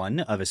side, tier 1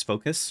 of his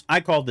focus,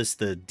 I call this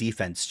the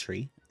defense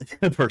tree,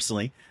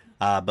 personally.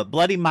 But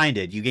Bloody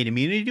Minded, you gain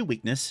immunity to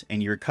weakness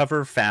and you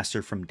recover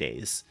faster from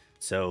daze.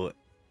 So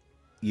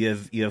you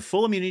have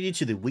full immunity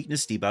to the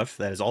weakness debuff.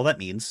 That is all that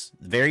means.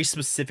 Very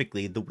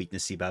specifically, the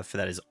weakness debuff.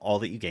 That is all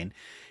that you gain.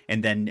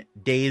 And then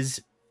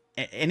daze,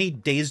 any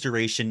daze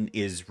duration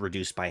is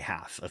reduced by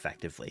half,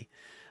 effectively.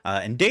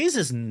 And daze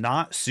is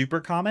not super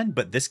common,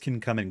 but this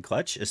can come in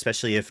clutch,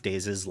 especially if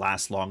dazes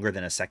last longer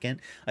than a second.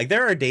 Like,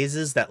 there are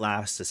dazes that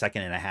last a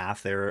second and a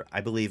half.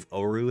 I believe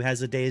Oru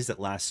has a daze that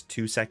lasts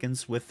 2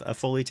 seconds with a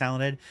fully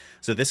talented.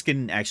 So this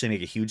can actually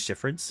make a huge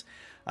difference.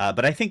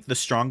 But I think the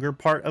stronger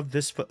part of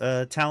this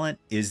talent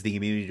is the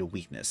immunity to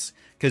weakness,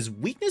 because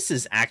weakness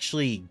is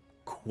actually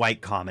quite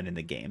common in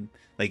the game.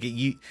 Like,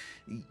 you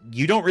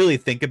don't really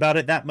think about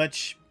it that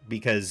much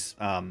because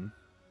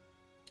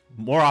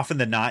more often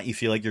than not, you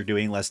feel like you're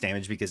doing less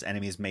damage because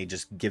enemies may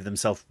just give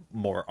themselves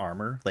more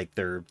armor. Like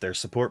their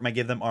support might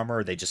give them armor,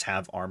 or they just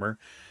have armor.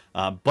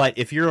 But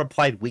if you're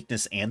applied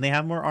weakness and they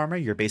have more armor,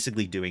 you're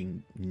basically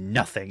doing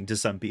nothing to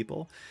some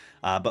people.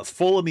 But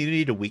full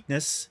immunity to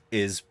weakness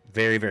is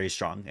very, very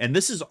strong. And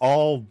this is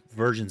all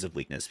versions of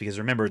weakness, because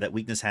remember that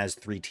weakness has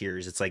 3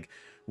 tiers. It's like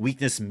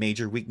weakness,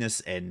 major weakness,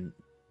 and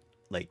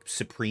like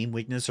supreme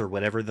weakness, or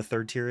whatever the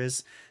 3rd tier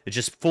is. It's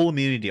just full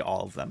immunity to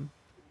all of them.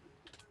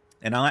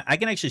 And I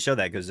can actually show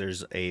that because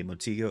there's a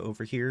Motiga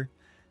over here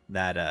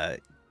that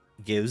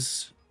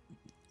gives,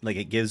 like,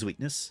 it gives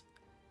weakness,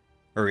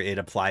 or it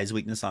applies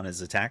weakness on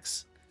his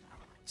attacks.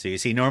 So you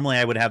see, normally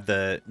I would have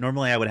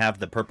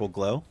the purple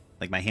glow,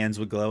 like my hands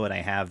would glow, and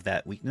I have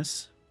that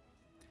weakness.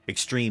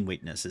 Extreme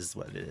weakness is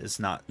what it is,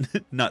 not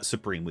not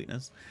supreme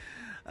weakness.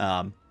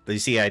 But you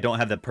see, I don't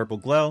have the purple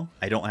glow.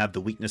 I don't have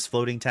the weakness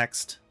floating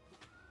text.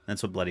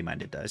 That's what Bloody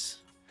Minded does.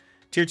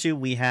 Tier 2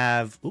 we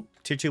have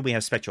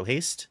Spectral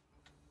Haste.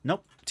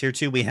 Nope. Tier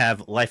 2 we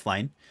have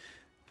Lifeline.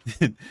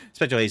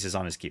 Spectral Haste is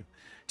on his queue.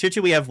 Tier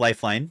 2 we have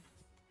Lifeline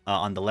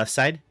on the left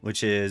side,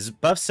 which is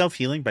buff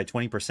self-healing by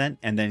 20%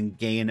 and then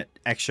gain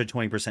extra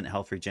 20%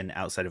 health regen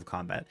outside of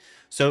combat.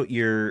 So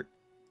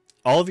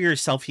all of your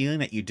self-healing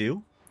that you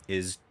do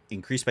is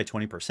increased by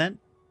 20%,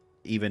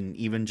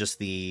 even just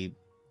the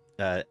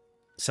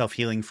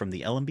self-healing from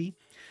the LMB,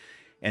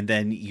 and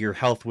then your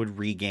health would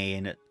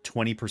regain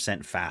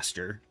 20%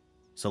 faster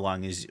so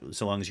long as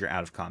you're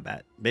out of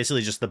combat.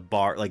 Basically just the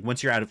bar, like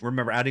once you're out of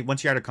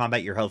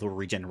combat, your health will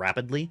regen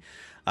rapidly.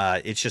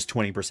 It's just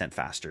 20%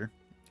 faster.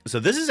 So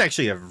this is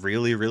actually a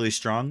really, really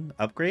strong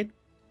upgrade.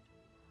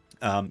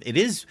 It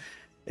is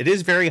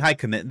very high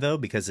commit though,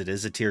 because it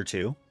is a tier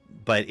 2.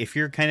 But if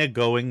you're kind of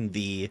going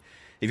the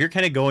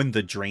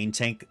drain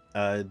tank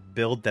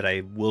build that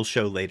I will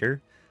show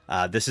later,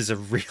 this is a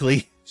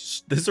really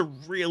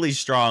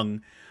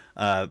strong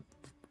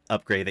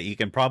upgrade that you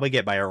can probably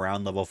get by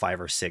around level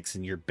 5 or 6,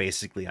 and you're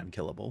basically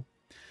unkillable.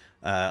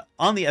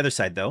 On the other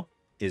side though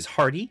is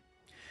Hardy.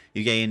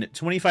 You gain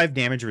 25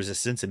 damage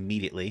resistance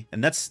immediately,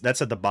 and that's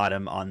at the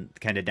bottom on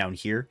kind of down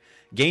here.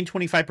 Gain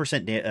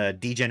 25%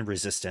 degen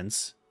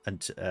resistance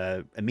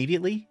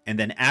immediately, and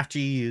then after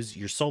you use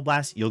your Soul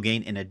Blast, you'll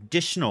gain an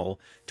additional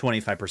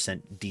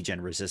 25% degen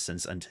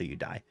resistance until you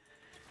die.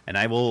 And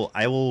I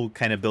will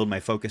kind of build my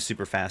focus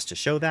super fast to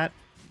show that.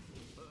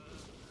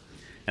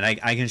 And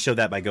I can show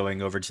that by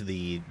going over to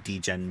the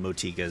degen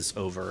Motigas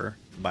over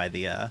by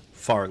the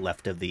far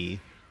left of the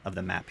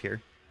map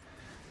here.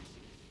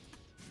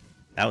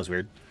 That was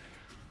weird.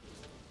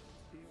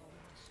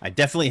 I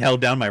definitely held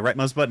down my right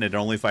mouse button and it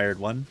only fired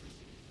one.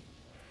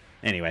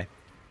 Anyway.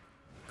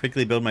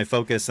 Quickly build my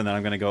focus, and then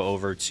I'm going to go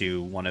over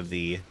to one of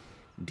the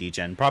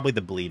degen. Probably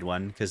the bleed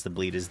one, because the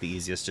bleed is the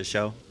easiest to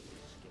show.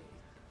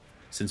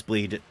 Since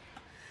bleed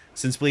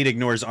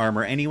ignores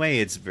armor anyway,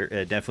 it's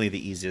definitely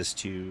the easiest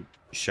to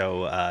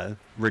show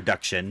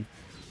reduction.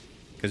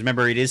 Because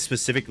remember, it is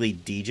specifically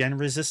degen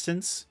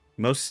resistance.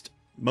 Most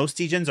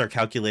degens are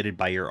calculated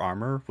by your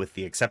armor, with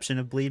the exception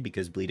of bleed,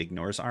 because bleed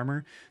ignores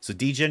armor. So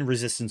degen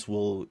resistance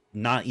will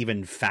not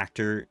even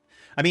factor.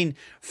 I mean,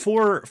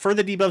 for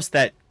the debuffs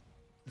that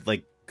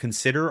like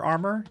consider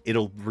armor,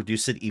 it'll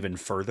reduce it even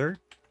further.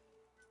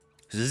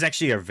 So this is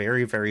actually a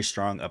very, very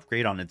strong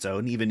upgrade on its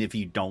own, even if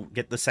you don't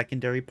get the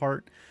secondary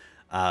part.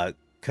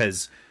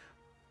 Because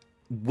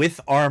with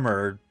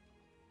armor,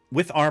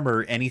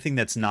 anything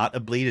that's not a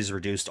bleed is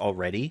reduced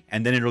already,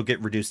 and then it'll get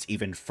reduced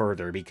even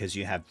further because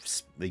you have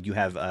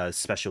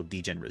special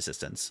degen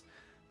resistance.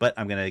 But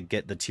I'm gonna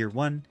get the tier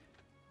 1,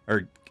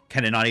 or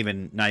kind of not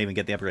even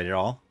get the upgrade at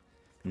all,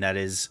 and that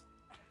is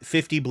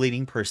 50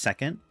 bleeding per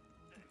second.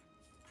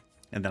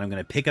 And then I'm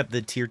gonna pick up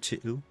the tier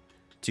 2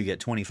 to get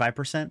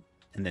 25%,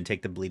 and then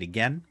take the bleed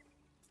again.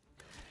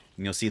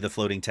 And you'll see the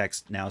floating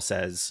text now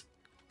says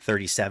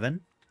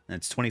 37, and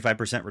it's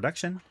 25%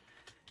 reduction.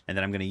 And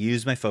then I'm going to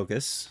use my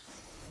focus.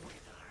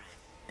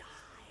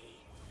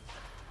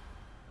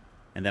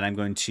 And then I'm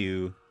going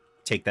to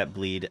take that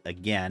bleed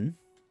again.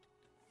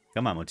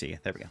 Come on, Moti.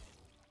 There we go.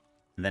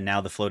 And then now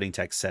the floating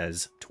text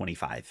says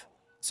 25.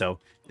 So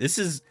this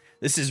is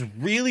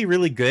really,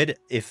 really good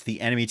if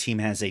the enemy team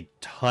has a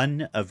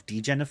ton of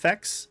degen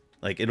effects.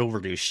 Like, it'll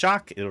reduce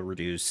shock, it'll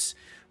reduce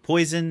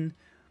poison,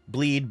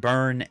 bleed,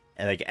 burn,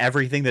 like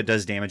everything that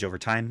does damage over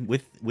time,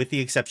 with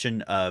the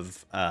exception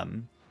of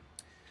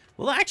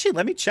well, actually,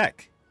 let me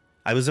check.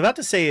 I was about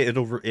to say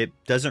it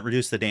doesn't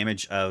reduce the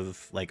damage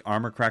of like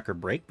armor crack or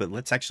break, but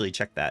let's actually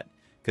check that,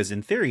 because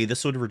in theory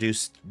this would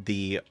reduce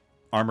the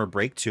armor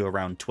break to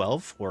around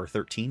 12 or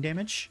 13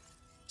 damage.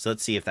 So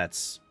let's see if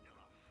that's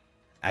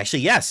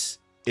actually, yes,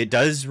 it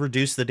does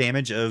reduce the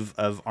damage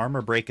of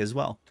armor break as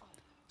well.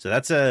 So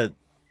that's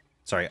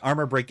sorry,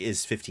 armor break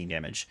is 15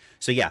 damage.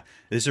 So yeah,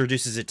 this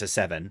reduces it to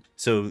 7.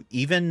 So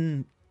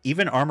even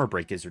armor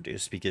break is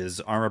reduced because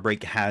armor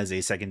break has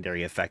a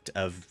secondary effect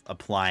of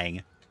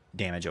applying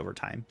damage over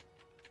time.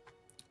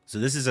 So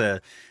this is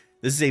a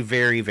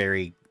very,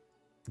 very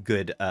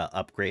good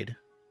upgrade,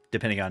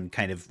 depending on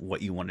kind of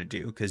what you want to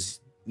do, because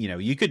you know,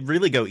 you could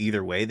really go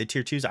either way, the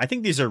tier 2s. I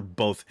think these are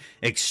both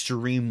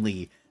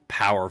extremely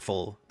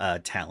powerful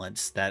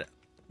talents that,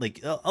 like,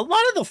 a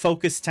lot of the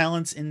focus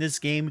talents in this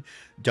game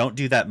don't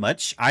do that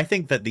much. I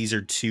think that these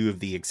are two of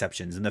the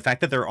exceptions, and the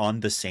fact that they're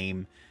on the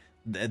same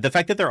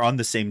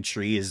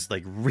tree is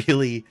like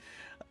really,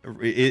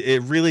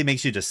 it really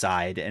makes you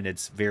decide, and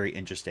it's very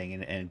interesting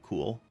and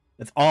cool.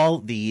 With all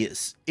the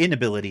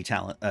inability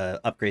talent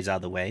upgrades out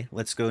of the way,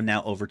 let's go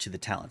now over to the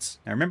talents.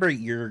 Now remember,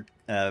 your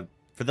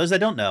For those that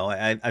don't know,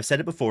 I've said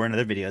it before in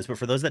other videos, but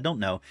for those that don't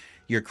know,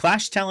 your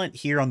Clash talent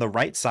here on the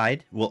right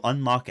side will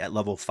unlock at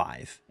level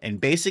 5. And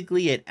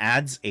basically it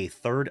adds a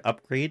third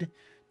upgrade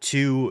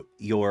to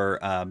your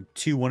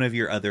to one of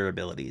your other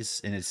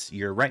abilities. And it's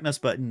your right mouse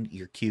button,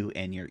 your Q,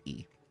 and your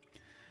E.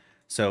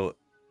 So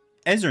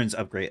Ezren's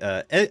upgrade,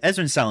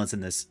 Ezren's silence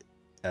in this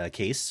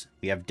case,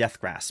 we have Death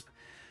Grasp.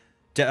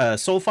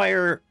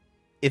 Soulfire,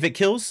 if it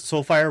kills,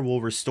 Soulfire will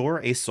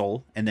restore a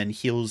soul and then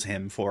heals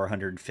him for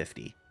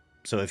 150.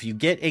 So if you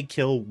get a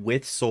kill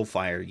with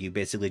Soulfire, you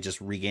basically just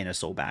regain a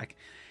soul back.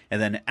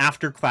 And then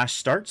after Clash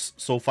starts,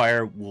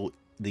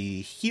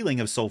 the healing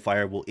of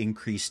Soulfire will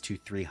increase to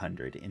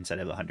 300 instead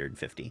of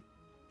 150.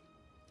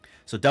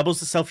 So doubles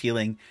the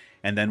self-healing,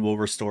 and then will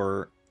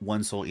restore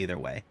 1 soul either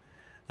way.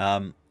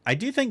 I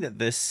do think that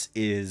this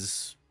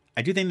is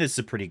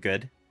pretty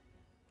good.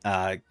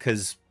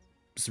 Because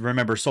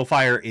remember,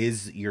 Soulfire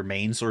is your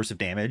main source of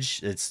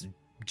damage. It's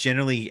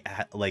generally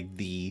like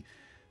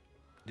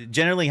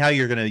generally how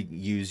you're gonna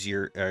use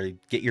your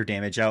get your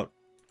damage out.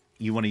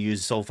 You want to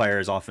use Soulfire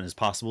as often as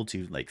possible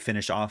to like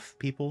finish off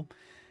people,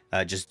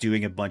 just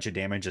doing a bunch of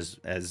damage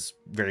as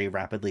very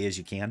rapidly as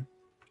you can.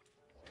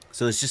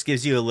 So this just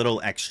gives you a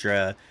little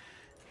extra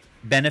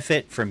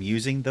benefit from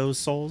using those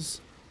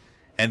souls,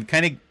 and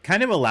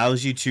kind of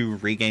allows you to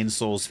regain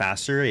souls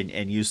faster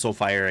and use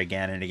Soulfire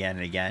again and again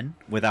and again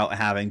without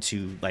having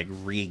to like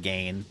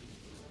regain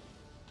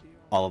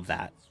all of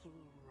that.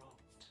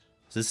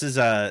 So this is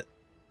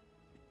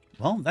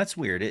well, that's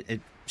weird. It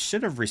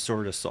should have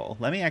restored a soul.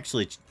 Let me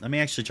actually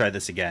try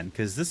this again,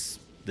 because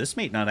this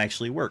may not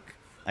actually work.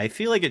 I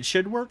feel like it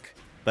should work,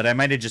 but I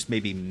might have just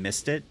maybe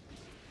missed it.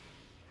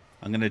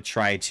 I'm gonna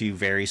try to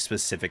very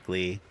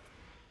specifically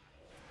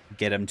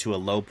get him to a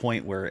low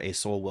point where a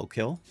soul will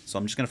kill. So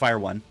I'm just gonna fire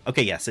 1.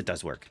 Okay, yes, it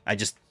does work. I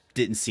just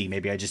didn't see.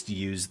 Maybe I just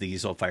used the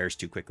soul fires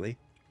too quickly.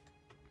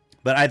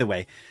 But either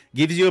way,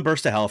 gives you a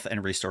burst of health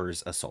and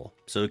restores a soul.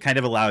 So it kind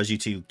of allows you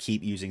to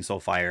keep using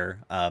Soulfire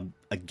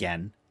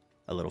again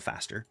a little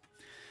faster.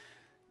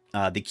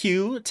 The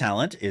Q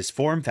talent is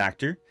Form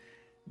Factor.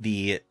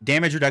 The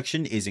damage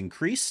reduction is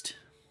increased,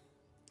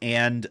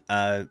 and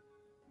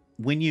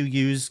when you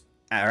use,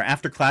 or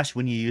after Clash,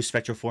 when you use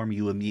Spectral Form,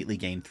 you immediately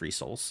gain 3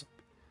 souls.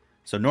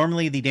 So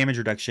normally the damage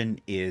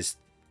reduction is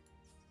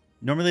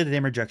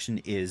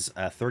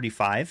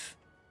 35,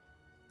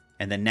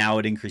 and then now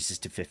it increases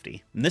to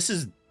 50. And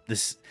this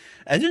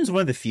Ezren's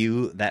one of the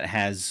few that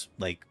has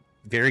like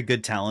very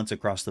good talents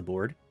across the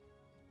board.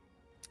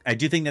 I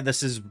do think that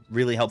this is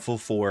really helpful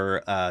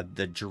for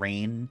the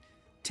drain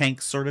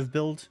tank sort of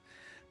build,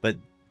 but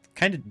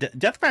kind of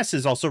Death Grasp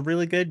is also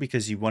really good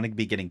because you want to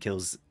be getting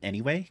kills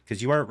anyway,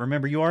 because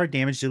remember you are a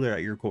damage dealer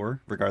at your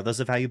core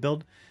regardless of how you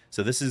build.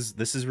 So this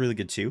is really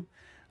good too.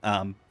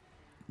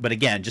 But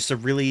again, just a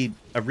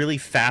really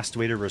fast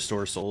way to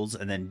restore souls,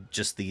 and then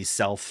just the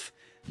self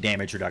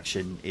damage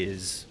reduction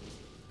is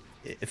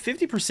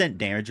 50%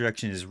 damage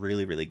reduction is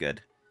really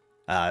good.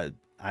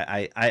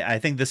 I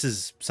think this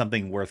is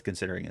something worth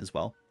considering as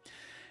well.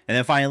 And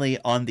then finally,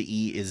 on the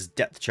E is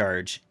Depth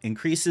Charge.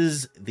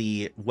 Increases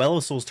the Well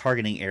of Souls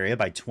targeting area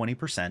by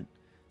 20%.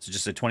 So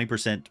just a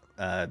 20%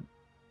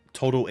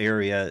 total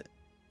area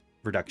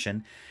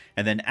reduction.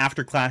 And then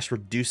after Clash,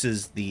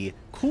 reduces the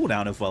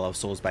cooldown of Well of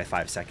Souls by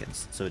 5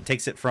 seconds. So it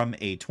takes it from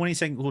a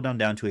 20-second cooldown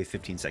down to a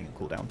 15-second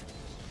cooldown.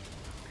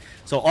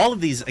 So all of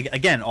these,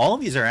 again, all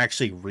of these are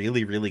actually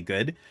really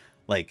good.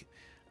 Like,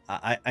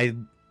 I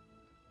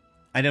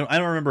don't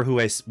remember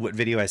what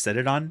video I said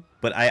it on,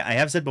 but I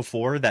have said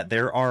before that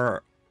there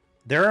are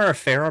a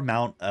fair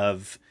amount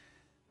of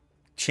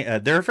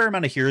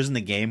heroes in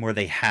the game where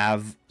they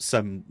have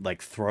some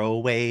like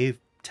throwaway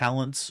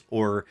talents,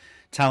 or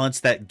talents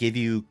that give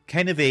you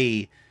kind of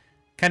a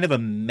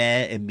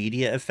meh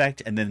immediate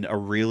effect and then a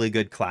really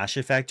good Clash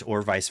effect,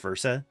 or vice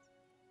versa.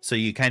 So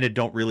you kind of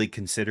don't really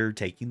consider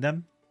taking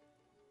them.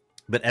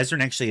 But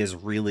Ezren actually has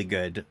really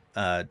good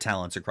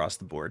talents across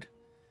the board.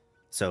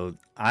 So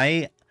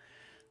I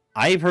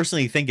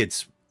personally think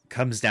it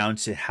comes down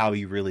to how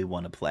you really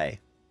want to play.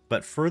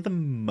 But for the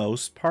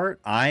most part,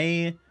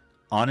 I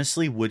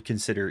honestly would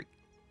consider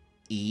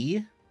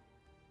E.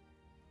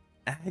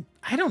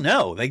 I don't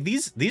know. Like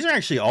these are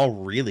actually all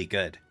really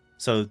good.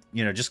 So,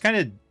 you know, just kind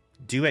of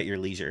do at your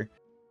leisure.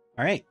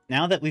 All right,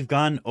 now that we've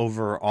gone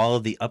over all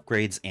of the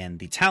upgrades and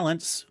the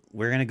talents,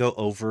 we're going to go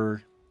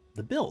over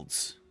the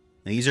builds.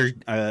 Now, these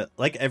are,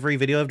 like every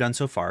video I've done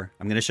so far,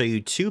 I'm going to show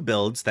you 2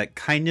 builds that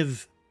kind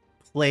of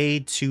play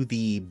to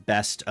the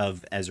best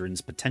of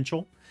Ezren's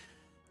potential.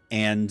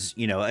 And,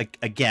 you know,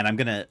 again, I'm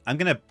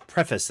gonna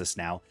preface this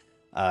now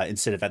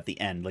instead of at the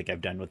end like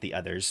I've done with the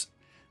others.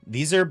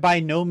 These are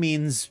by no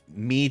means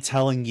me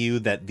telling you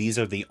that these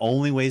are the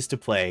only ways to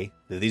play,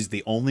 that these are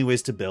the only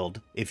ways to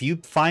build. If you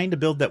find a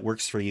build that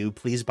works for you,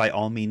 please by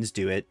all means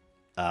do it.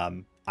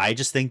 I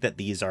just think that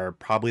these are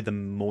probably the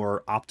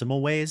more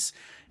optimal ways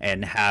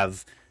and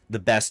have the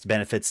best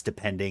benefits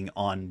depending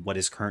on what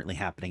is currently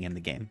happening in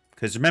the game.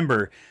 Because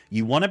remember,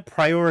 you want to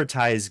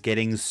prioritize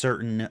getting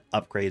certain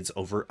upgrades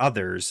over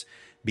others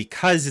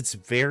because it's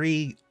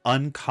very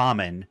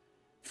uncommon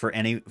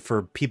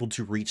for people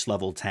to reach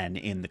level 10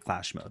 in the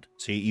Clash mode.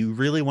 So you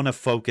really want to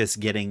focus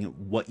getting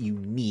what you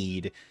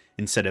need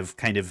instead of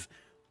kind of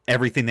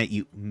everything that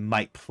you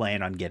might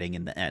plan on getting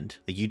in the end.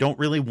 Like, you don't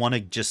really want to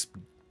just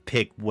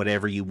pick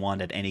whatever you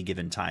want at any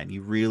given time.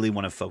 You really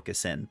want to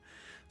focus in.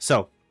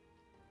 So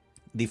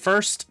the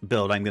first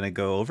build I'm going to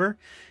go over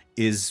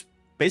is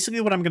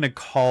basically what I'm going to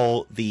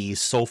call the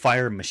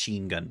Soulfire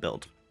machine gun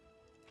build.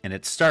 And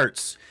it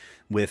starts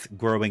with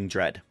Growing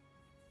Dread.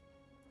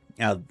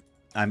 Now,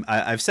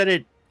 I've said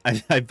it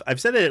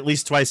I've said it at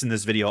least twice in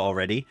this video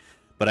already,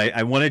 but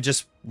I want to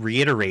just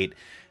reiterate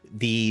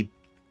the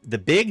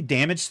big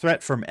damage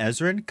threat from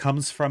Ezren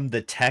comes from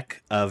the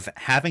tech of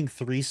having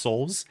 3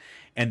 souls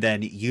and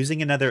then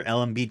using another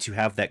LMB to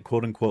have that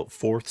quote-unquote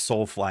 4th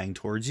soul flying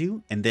towards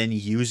you, and then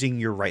using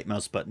your right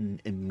mouse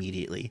button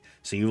immediately.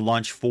 So you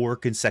launch 4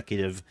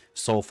 consecutive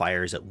soul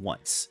fires at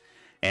once.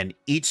 And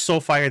each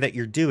soul fire that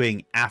you're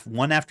doing,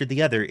 one after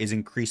the other, is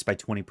increased by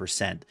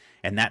 20%,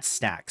 and that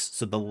stacks.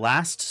 So the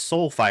last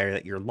soul fire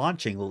that you're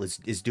launching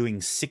is doing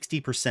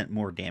 60%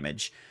 more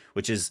damage,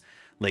 which is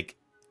like,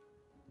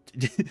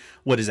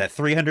 what is that?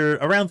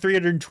 Around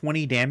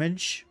 320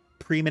 damage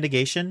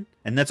pre-mitigation,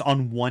 and that's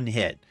on one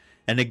hit.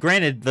 And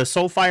granted, the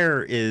soul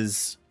fire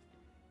is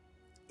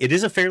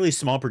a fairly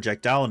small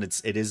projectile, and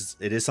it is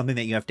something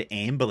that you have to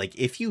aim. But like,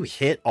 if you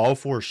hit all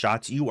 4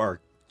 shots, you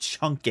are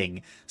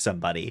chunking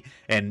somebody,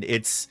 and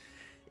it's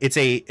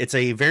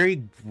a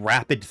very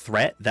rapid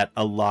threat that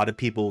a lot of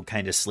people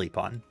kind of sleep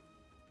on.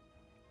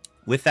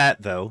 With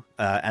that though,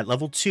 at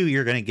level 2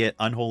 you're going to get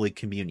Unholy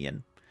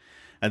Communion.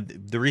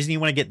 The reason you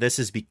want to get this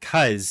is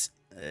because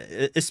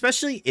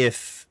especially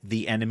if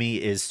the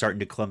enemy is starting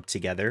to clump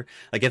together,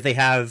 like if they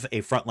have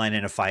a frontline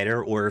and a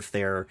fighter, or if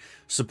their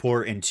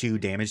support and 2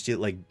 damage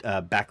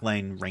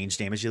backline range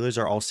damage dealers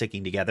are all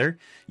sticking together,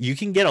 you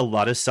can get a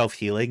lot of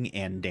self-healing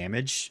and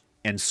damage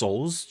and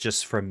souls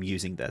just from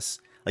using this.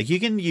 Like, you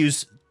can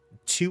use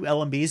 2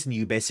 LMBs and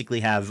you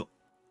basically have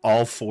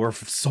all 4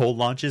 soul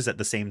launches at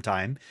the same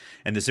time,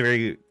 and this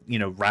very,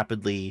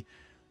 rapidly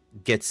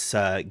gets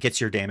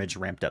your damage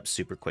ramped up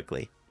super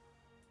quickly.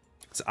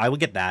 So I would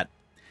get that,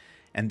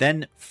 and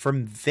then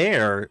from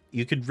there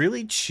you could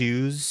really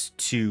choose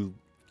to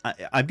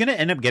I'm gonna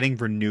end up getting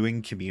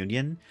Renewing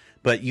Communion,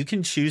 but you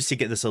can choose to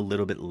get this a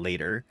little bit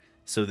later.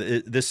 So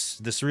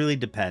this really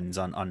depends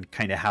on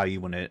kind of how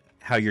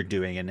you're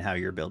doing and how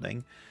you're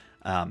building.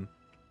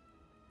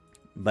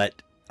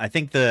 But I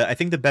think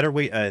the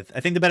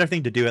better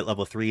thing to do at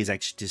level 3 is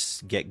actually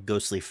just get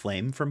Ghostly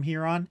Flame from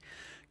here on,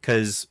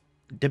 because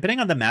depending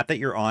on the map that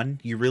you're on,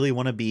 you really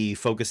want to be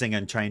focusing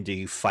on trying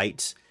to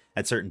fight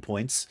at certain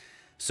points.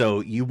 So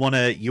you want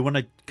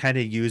to kind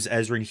of use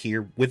Ezren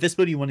here. With this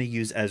build, you want to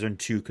use Ezren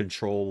to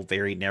control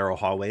very narrow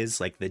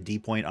hallways, like the D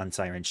point on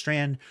Siren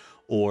Strand,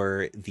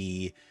 or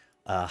the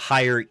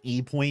higher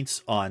E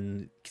points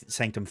on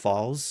Sanctum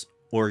Falls,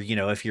 or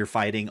if you're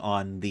fighting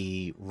on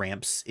the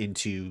ramps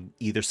into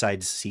either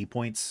side's C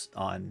points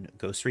on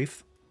Ghost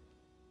Reef.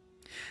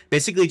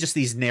 Basically just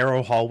these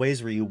narrow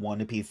hallways where you want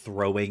to be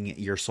throwing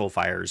your soul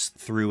fires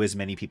through as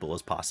many people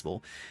as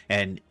possible.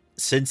 And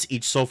since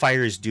each soul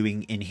fire is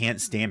doing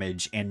enhanced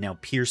damage and now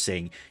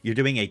piercing, you're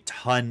doing a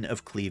ton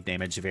of cleave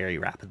damage very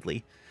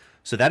rapidly.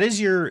 So that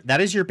is your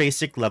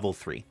basic level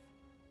 3.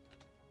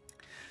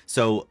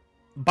 So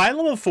by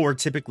level 4,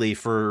 typically,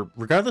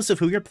 regardless of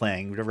who you're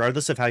playing,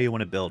 regardless of how you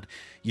want to build,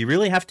 you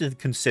really have to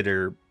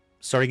consider,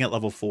 starting at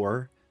level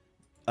 4,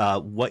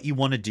 what you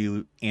want to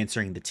do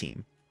answering the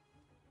team.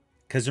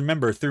 Because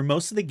remember, through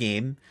most of the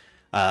game,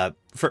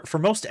 for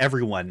most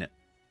everyone,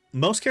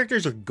 most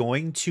characters are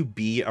going to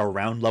be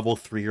around level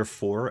 3 or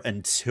 4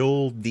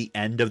 until the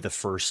end of the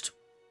first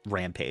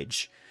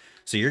rampage.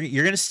 So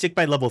you're going to stick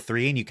by level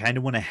 3, and you kind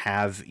of want to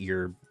have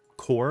your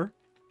core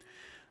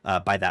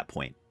by that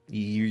point.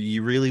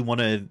 You really want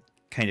to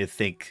kind of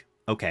think,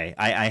 okay,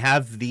 I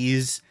have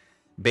these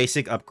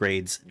basic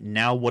upgrades.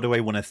 Now what do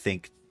I want to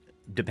think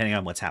depending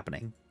on what's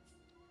happening?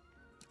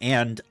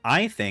 And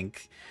I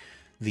think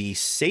the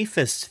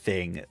safest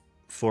thing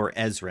for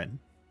Ezren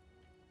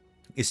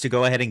is to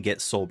go ahead and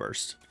get Soul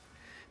Burst,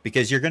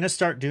 because you're going to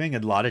start doing a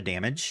lot of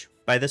damage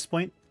by this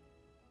point,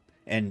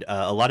 and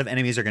a lot of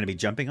enemies are going to be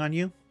jumping on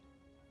you,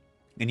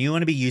 and you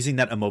want to be using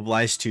that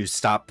Immobilize to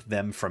stop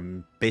them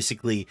from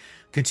basically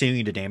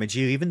continuing to damage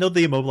you. Even though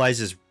the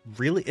Immobilize is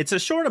it's a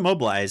short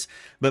Immobilize,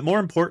 but more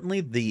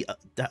importantly, the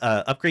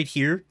upgrade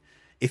here,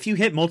 if you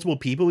hit multiple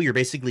people, you're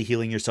basically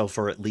healing yourself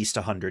for at least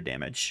 100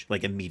 damage,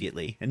 like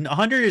immediately. And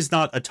 100 is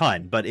not a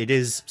ton, but it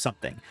is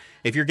something.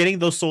 If you're getting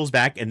those souls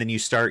back and then you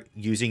start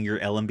using your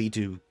LMB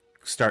to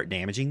start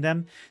damaging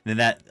them, then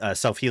that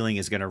self-healing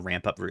is going to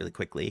ramp up really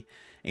quickly.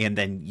 And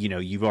then,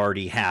 you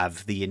already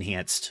have the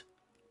enhanced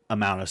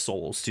amount of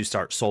souls to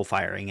start soul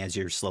firing as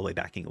you're slowly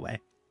backing away.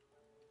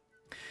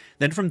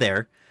 Then from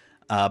there,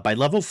 by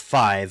level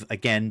 5,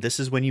 again, this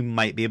is when you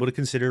might be able to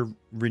consider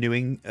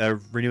renewing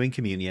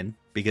Communion,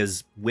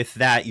 because with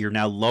that, you're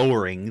now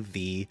lowering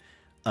the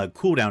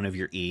cooldown of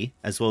your E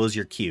as well as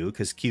your Q,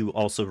 because Q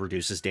also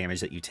reduces damage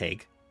that you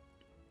take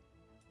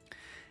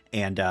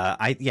And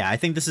I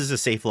think this is a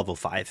safe level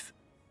 5.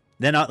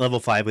 Then at level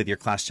 5 with your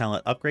class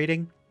talent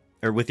upgrading,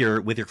 or with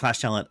your class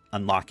talent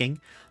unlocking,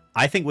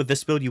 I think with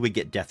this build you would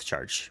get Death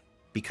Charge,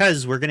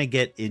 because we're gonna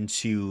get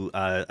into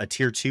a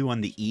tier 2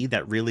 on the E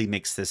that really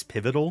makes this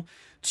pivotal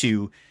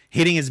to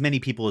hitting as many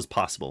people as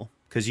possible,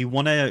 because you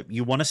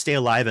wanna stay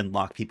alive and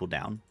lock people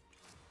down.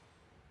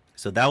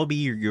 So that will be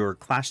your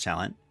class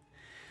talent.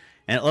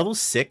 And at level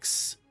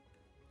 6,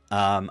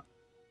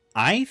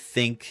 I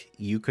think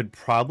you could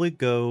probably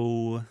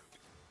go...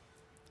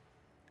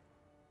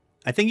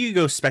 I think you could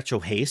go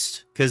Spectral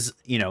Haste, because,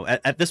 you know,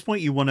 at this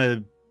point you want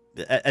to...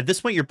 At this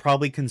point you're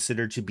probably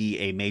considered to be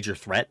a major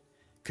threat,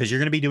 because you're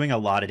going to be doing a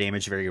lot of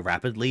damage very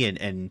rapidly,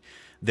 and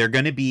they're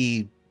going to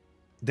be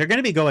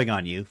going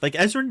on you. Like,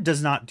 Ezren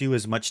does not do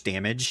as much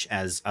damage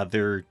as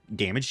other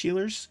damage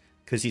dealers,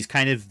 because he's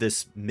kind of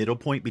this middle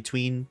point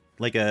between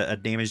like a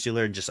damage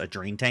dealer and just a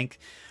drain tank.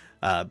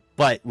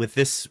 But with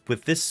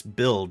this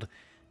build,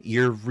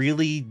 you're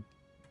really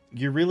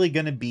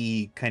going to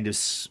be kind of...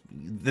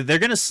 They're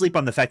going to sleep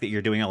on the fact that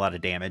you're doing a lot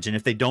of damage, and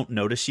if they don't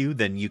notice you,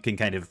 then you can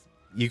kind of...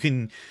 You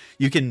can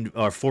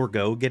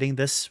forego getting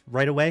this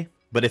right away.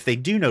 But if they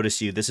do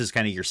notice you, this is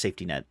kind of your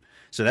safety net.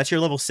 So that's your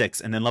level 6,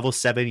 and then level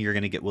 7, you're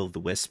going to get Will of the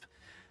Wisp.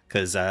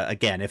 Because,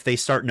 again, if they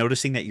start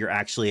noticing that you're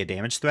actually a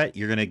damage threat,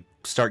 you're going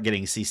to start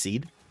getting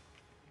CC'd.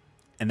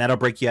 And that'll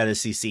break you out of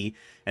CC,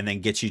 and then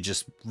get you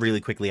just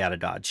really quickly out of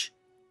dodge.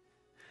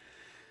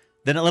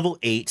 Then at level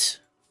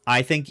 8,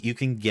 I think you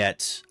can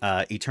get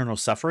Eternal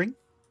Suffering,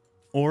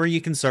 or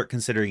you can start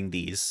considering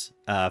these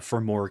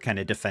for more kind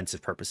of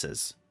defensive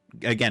purposes.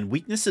 Again,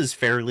 weakness is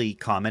fairly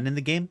common in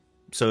the game,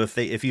 so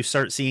if you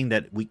start seeing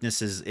that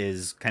weakness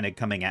is kind of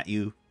coming at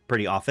you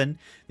pretty often,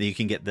 then you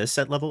can get this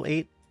at level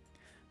 8.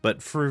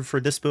 But for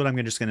this build,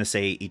 I'm just going to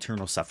say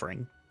Eternal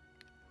Suffering.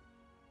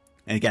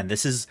 And again,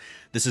 this is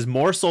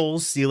more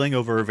souls stealing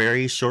over a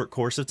very short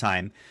course of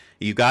time.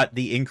 You got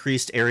the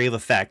increased area of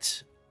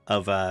effect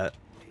of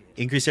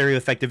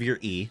your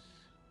E,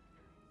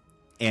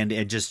 and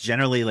it just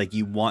generally, like,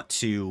 you want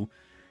to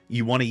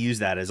use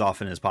that as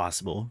often as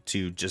possible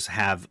to just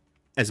have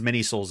as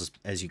many souls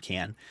as you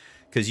can,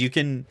 because you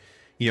can,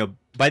 you know,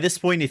 by this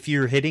point, if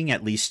you're hitting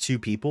at least 2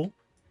 people,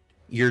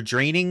 you're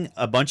draining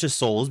a bunch of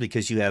souls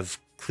because you have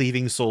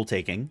cleaving soul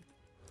taking.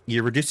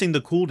 You're reducing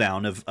the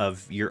cooldown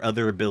of your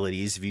other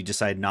abilities if you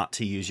decide not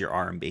to use your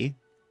RMB.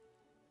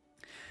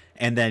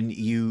 And then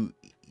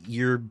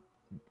you're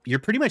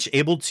pretty much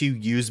able to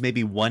use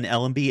maybe 1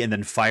 LMB and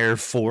then fire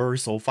 4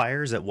 soul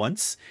fires at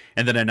once,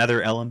 and then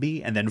another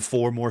LMB and then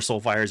 4 more soul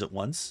fires at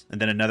once, and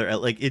then another,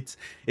 like, it's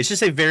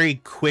just a very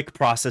quick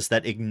process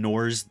that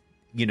ignores,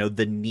 you know,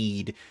 the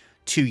need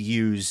to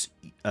use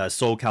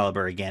Soul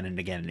Caliber again and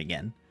again and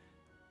again,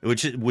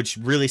 which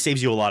really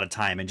saves you a lot of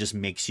time and just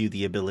makes you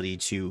the ability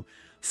to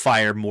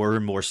fire more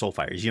and more soul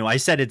fires. You know, I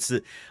said it's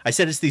the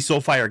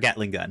Soulfire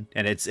Gatling gun,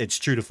 and it's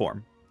true to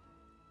form.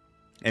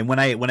 And when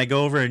I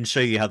go over and show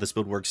you how this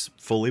build works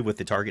fully with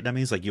the target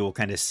dummies, like, you will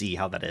kind of see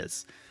how that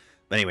is.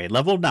 But anyway,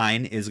 level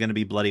 9 is going to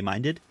be Bloody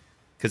Minded,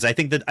 because I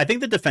think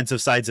the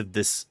defensive sides of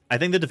this, I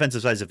think the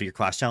defensive sides of your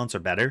class talents are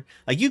better.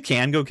 Like, you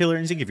can go Killer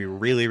Instinct if you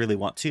really, really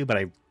want to,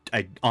 but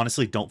I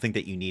honestly don't think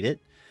that you need it.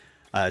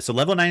 So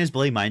level 9 is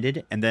Bloody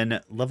Minded, and then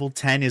level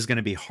 10 is going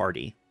to be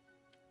Hardy,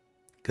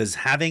 because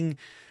having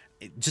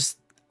just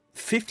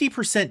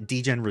 50%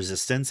 degen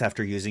resistance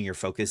after using your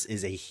focus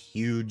is a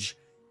huge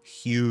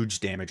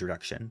damage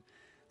reduction.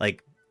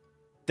 Like,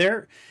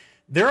 there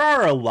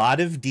are a lot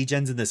of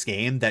degens in this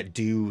game that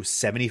do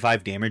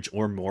 75 damage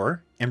or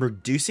more, and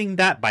reducing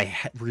that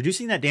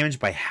damage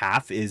by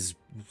half is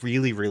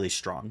really, really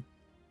strong.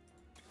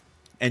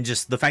 And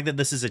just the fact that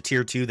this is a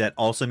tier 2 that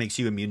also makes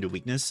you immune to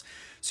weakness,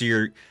 so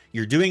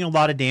you're doing a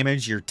lot of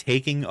damage, you're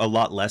taking a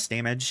lot less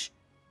damage.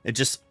 It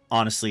just,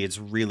 honestly, it's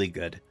really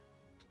good.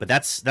 But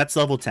that's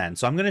level 10.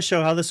 So I'm going to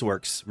show how this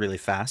works really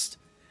fast.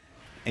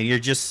 And you're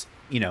just,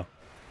 you know,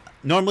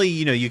 normally,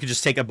 you know, you could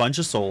just take a bunch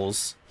of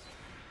souls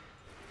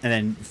and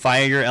then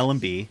fire your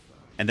LMB,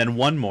 and then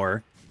 1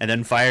 more, and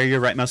then fire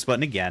your right mouse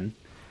button again,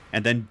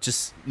 and then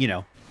just, you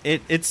know,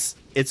 it's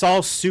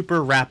all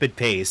super rapid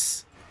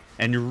pace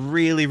and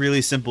really,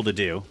 really simple to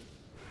do.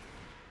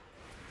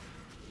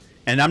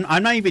 And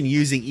I'm not even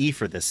using E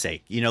for this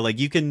sake. You know, like,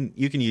 you can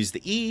use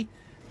the E,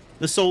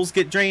 the souls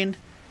get drained,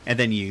 and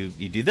then you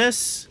do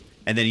this,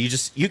 and then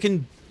you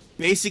can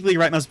basically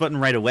right mouse button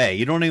right away.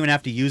 You don't even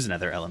have to use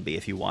another LMB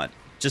if you want.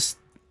 Just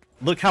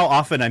look how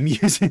often I'm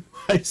using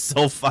my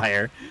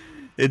Soulfire.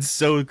 It's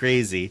so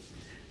crazy.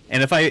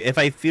 And if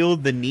I feel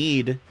the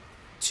need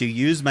to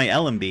use my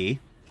LMB,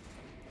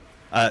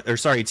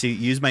 to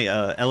use my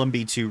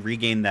LMB to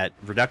regain that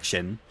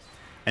reduction,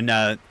 and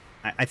I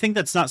think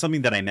that's not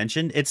something that I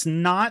mentioned. It's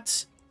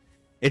not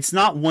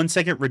 1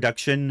 second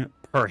reduction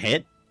per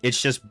hit.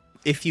 It's just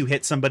if you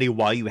hit somebody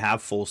while you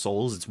have full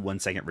souls, it's 1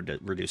 second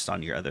reduced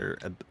on your other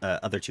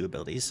 2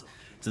 abilities.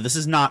 So this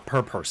is not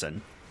per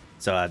person.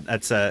 So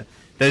that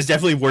is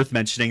definitely worth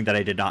mentioning that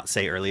I did not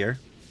say earlier.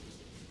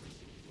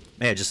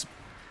 Yeah, just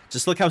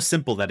look how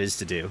simple that is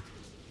to do.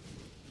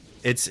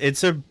 It's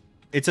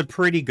a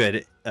pretty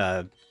good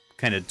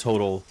kind of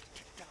total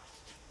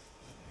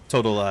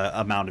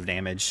amount of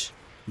damage.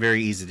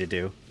 Very easy to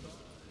do.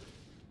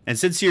 And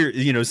since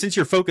since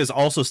your focus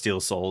also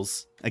steals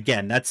souls,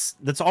 again, that's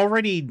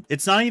already,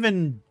 it's not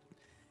even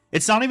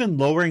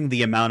lowering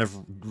the amount of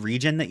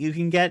regen that you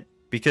can get,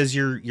 because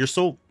your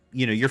soul,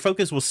 your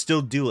focus will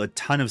still do a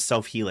ton of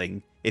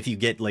self-healing if you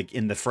get like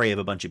in the fray of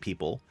a bunch of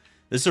people.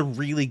 This is a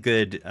really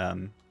good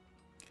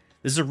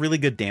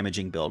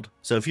damaging build.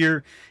 So if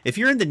you're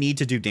in the need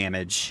to do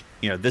damage,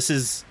 this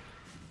is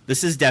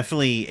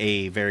definitely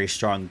a very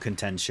strong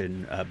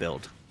contention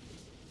build.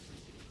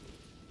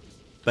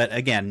 But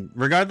again,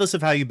 regardless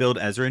of how you build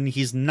Ezren,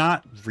 he's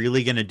not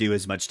really going to do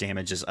as much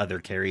damage as other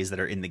carries that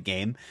are in the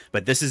game.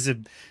 But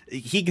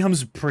he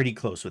comes pretty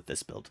close with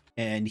this build.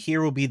 And here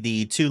will be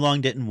the Too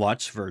Long Didn't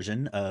Watch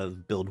version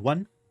of build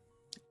 1.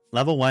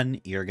 Level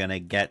 1, you're going to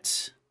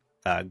get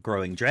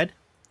Growing Dread.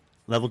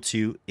 Level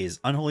 2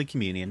 is Unholy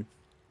Communion.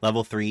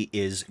 Level 3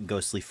 is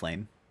Ghostly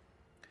Flame.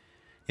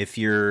 If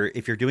you're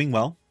doing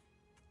well,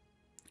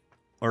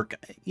 or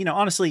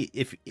honestly,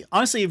 if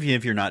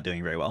you're not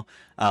doing very well,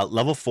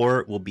 level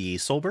 4 will be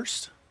Soul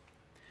Burst.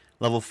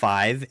 Level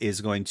 5 is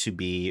going to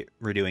be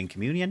Renewing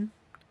Communion,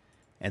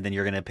 and then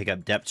you're going to pick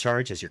up Depth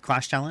Charge as your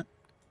clash talent.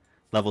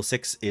 Level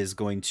 6 is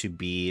going to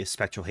be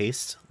Spectral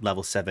Haste.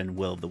 Level 7,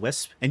 Will of the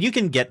Wisp, and you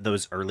can get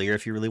those earlier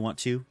if you really want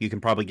to. You can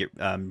probably get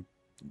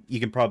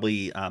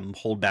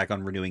hold back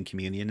on Renewing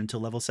Communion until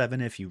level 7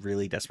 if you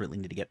really desperately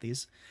need to get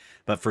these.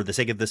 But for the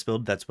sake of this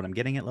build, that's what I'm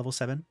getting at level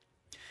 7.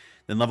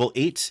 Then level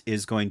 8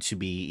 is going to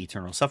be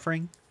Eternal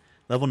Suffering,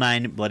 level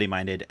 9, Bloody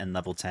Minded, and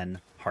level 10,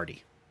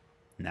 Hardy.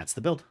 And that's the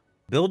build.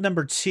 Build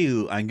number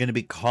 2, I'm going to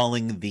be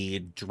calling the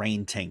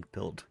Drain Tank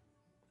build.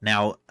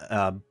 Now,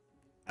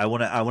 I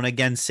want to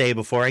again say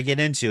before I get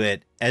into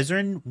it,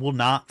 Ezren will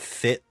not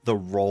fit the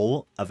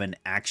role of an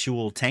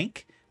actual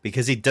tank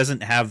because he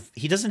doesn't have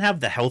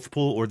the health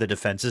pool or the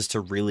defenses to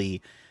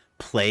really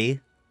play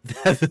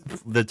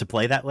to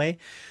play that way.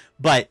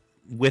 But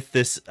with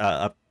this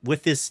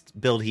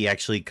build, he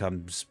actually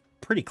comes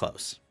pretty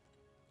close.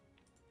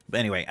 But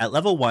anyway, at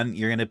level 1,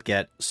 you're going to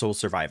get Soul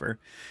Survivor.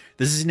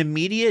 This is an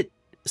immediate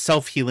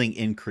self-healing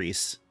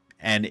increase,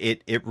 and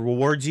it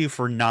rewards you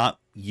for not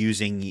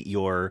using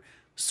your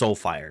Soul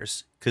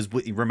Fires. Because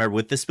remember,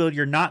 with this build,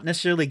 you're not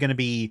necessarily going to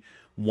be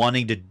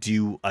wanting to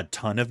do a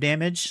ton of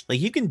damage. Like,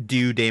 you can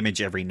do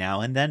damage every now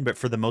and then, but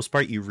for the most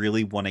part, you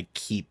really want to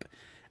keep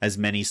as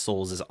many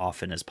souls as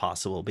often as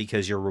possible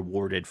because you're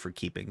rewarded for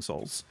keeping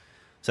souls.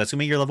 So that's going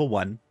to be your level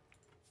 1.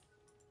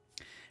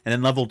 And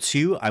then level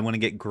 2, I want to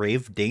get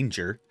Grave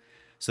Danger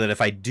so that if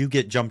I do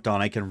get jumped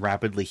on, I can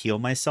rapidly heal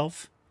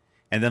myself.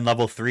 And then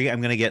level 3, I'm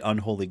going to get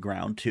Unholy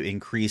Ground to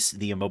increase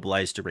the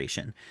immobilized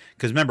duration.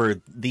 Because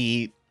remember,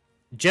 the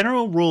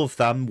general rule of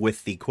thumb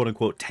with the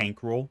quote-unquote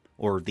tank role,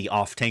 or the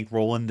off-tank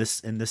role in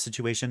this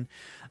situation,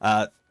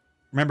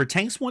 remember,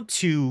 tanks want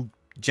to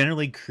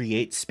generally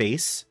create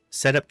space,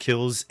 set up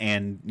kills,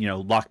 and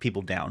lock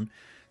people down.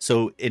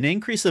 So an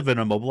increase of an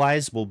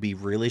immobilize will be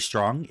really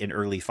strong in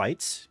early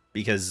fights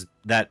because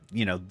that,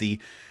 the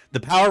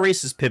power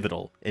race is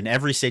pivotal in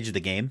every stage of the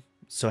game.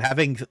 So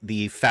having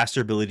the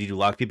faster ability to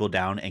lock people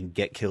down and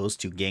get kills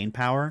to gain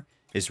power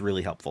is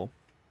really helpful.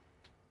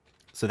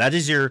 So that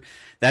is your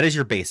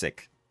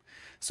basic.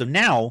 So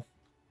now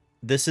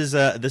this is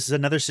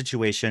another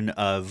situation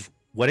of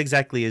what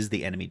exactly is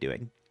the enemy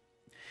doing?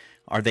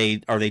 Are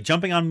they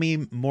jumping on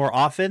me more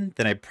often?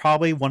 Then I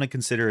probably want to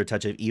consider a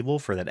Touch of Evil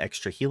for that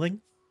extra healing.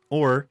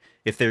 Or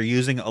if they're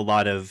using a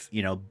lot of,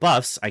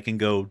 buffs, I can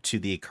go to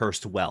the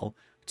Cursed Well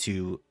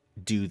to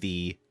do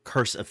the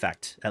curse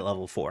effect at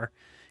level 4.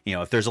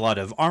 If there's a lot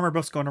of armor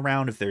buffs going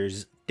around, if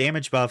there's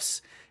damage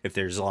buffs, if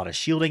there's a lot of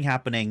shielding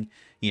happening,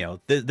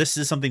 this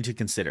is something to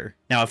consider.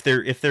 Now,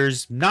 if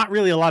there's not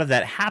really a lot of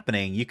that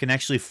happening, you can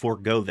actually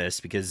forego this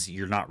because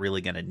you're not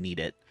really going to need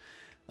it.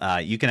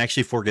 You can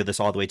actually forego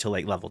this all the way to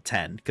like level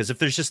 10, because if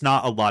there's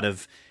not a lot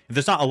of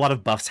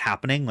buffs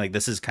happening, like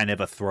this is kind of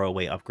a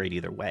throwaway upgrade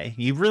either way.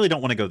 You really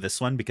don't want to go this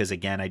one because,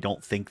 again, I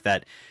don't think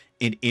that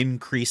an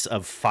increase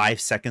of 5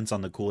 seconds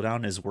on the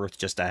cooldown is worth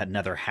just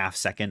another half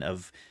second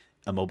of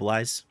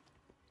immobilize.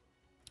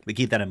 But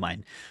keep that in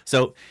mind.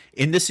 So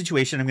in this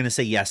situation, I'm going to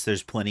say yes,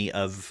 there's plenty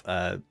of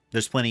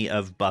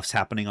buffs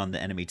happening on the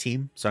enemy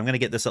team. So I'm going to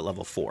get this at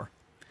level 4.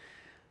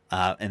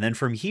 And then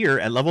from here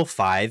at level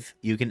 5,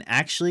 you can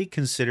actually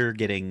consider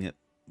getting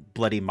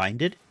Bloody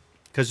Minded.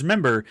 Because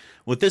remember,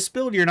 with this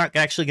build, you're not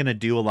actually going to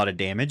do a lot of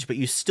damage, but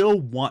you still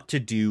want to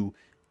do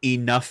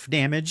enough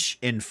damage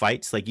in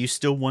fights. Like, you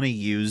still want to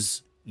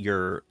use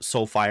your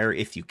Soulfire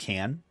if you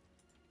can.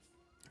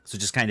 So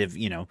just kind of,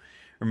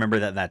 remember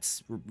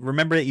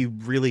that you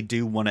really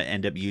do want to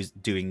end up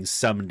doing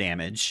some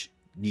damage.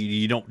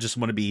 You don't just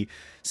want to be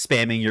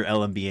spamming your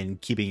LMB and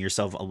keeping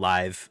yourself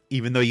alive,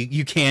 even though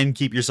you can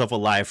keep yourself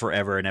alive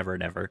forever and ever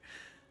and ever.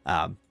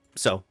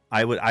 So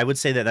I would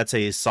say that that's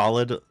a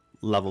solid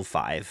level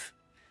 5.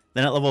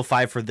 Then at level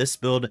 5 for this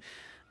build,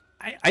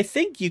 I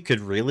think you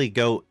could really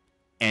go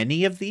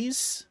any of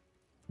these,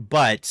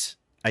 but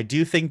I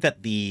do think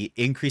that the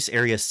increased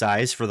area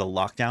size for the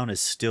lockdown is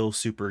still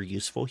super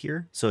useful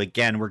here. So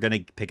again, we're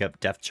going to pick up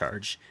Depth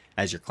Charge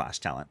as your clash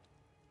talent.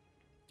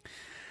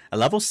 At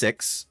level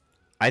 6,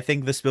 I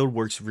think this build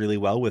works really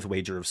well with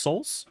Wager of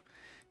Souls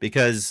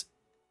because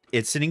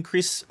it's an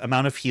increased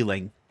amount of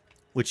healing,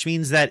 which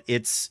means that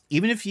it's,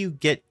 even if you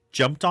get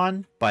jumped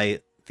on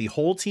by the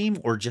whole team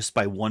or just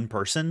by one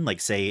person, like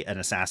say an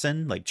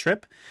assassin like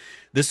Trip,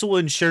 this will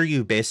ensure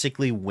you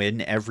basically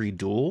win every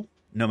duel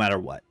no matter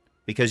what,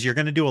 because you're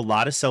going to do a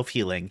lot of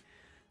self-healing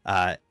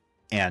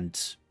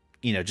and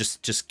you know,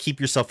 just keep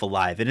yourself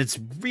alive. And it's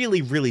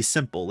really, really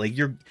simple. Like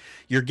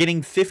you're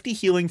getting 50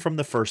 healing from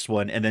the first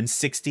one, and then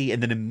 60,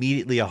 and then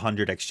immediately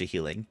 100 extra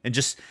healing. And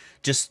just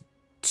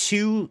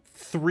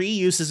 3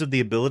 uses of the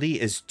ability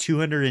is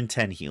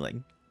 210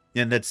 healing.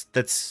 And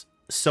that's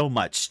so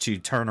much to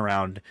turn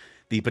around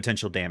the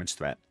potential damage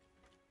threat.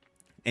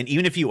 And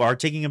even if you are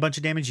taking a bunch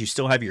of damage, you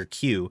still have your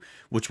Q,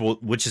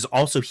 which is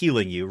also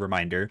healing you,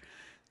 reminder,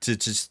 to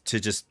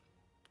just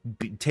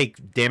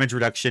take damage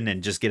reduction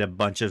and just get a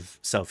bunch of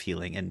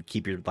self-healing and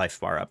keep your life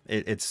bar up.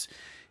 It's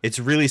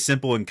really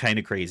simple and kind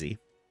of crazy.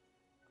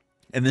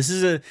 And this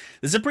is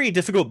a pretty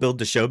difficult build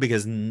to show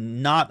because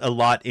not a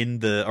lot in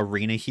the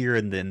arena here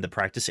and in the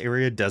practice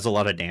area does a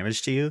lot of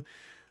damage to you.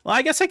 Well,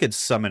 I guess I could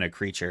summon a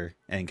creature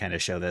and kind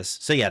of show this.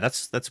 So yeah,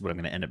 that's what I'm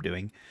going to end up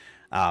doing.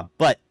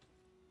 But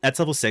that's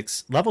level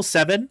 6. Level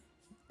 7,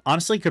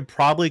 honestly, could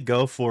probably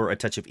go for a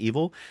Touch of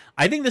Evil.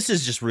 I think this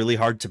is just really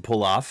hard to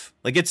pull off.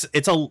 Like it's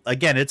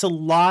a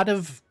lot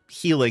of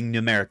healing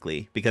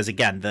numerically because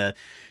again,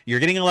 you're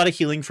getting a lot of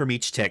healing from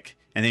each tick,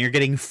 and then you're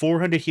getting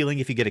 400 healing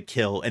if you get a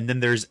kill, and then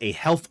there's a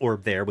health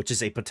orb there, which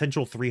is a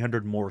potential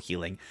 300 more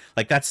healing.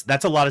 Like that's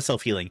a lot of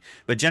self-healing.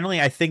 But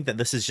generally, I think that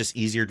this is just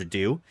easier to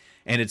do,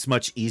 and it's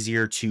much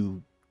easier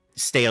to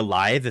stay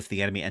alive if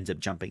the enemy ends up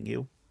jumping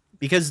you,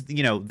 because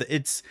you know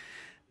it's.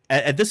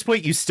 At this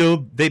point,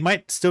 they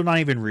might still not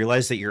even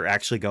realize that you're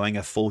actually going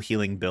a full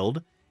healing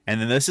build.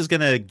 And then this is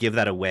going to give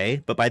that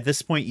away. But by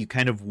this point, you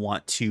kind of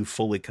want to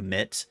fully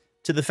commit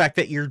to the fact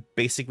that you're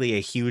basically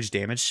a huge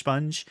damage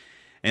sponge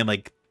and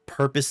like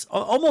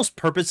almost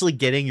purposely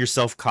getting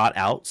yourself caught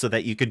out so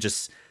that you can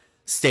just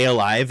stay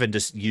alive and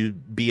just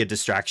be a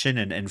distraction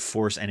and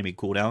force enemy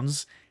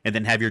cooldowns and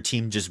then have your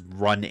team just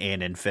run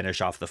in and finish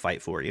off the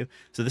fight for you.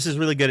 So this is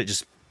really good at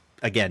just,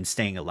 again,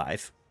 staying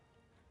alive.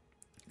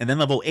 And then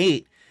level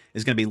 8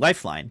 is going to be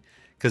Lifeline,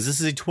 because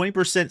this is a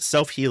 20%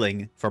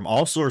 self-healing from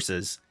all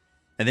sources.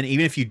 And then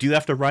even if you do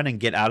have to run and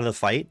get out of the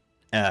fight,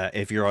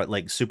 if you're at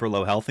like super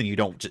low health and you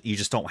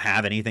just don't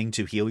have anything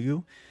to heal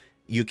you,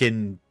 you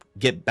can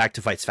get back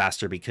to fights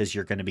faster because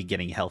you're going to be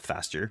getting health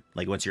faster,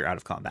 like once you're out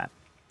of combat.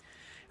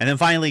 And then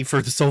finally,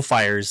 for the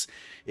Soulfires,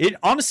 it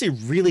honestly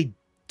really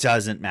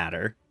doesn't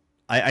matter.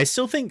 I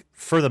still think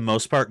for the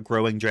most part,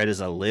 Growing Dread is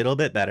a little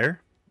bit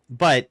better,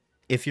 but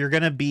if you're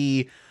going to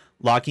be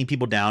locking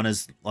people down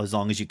as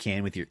long as you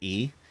can with your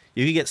E,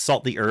 you can get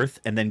Salt the Earth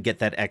and then get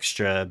that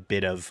extra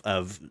bit of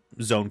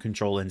zone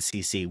control and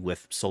CC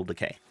with Soul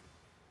Decay.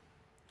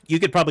 You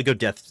could probably go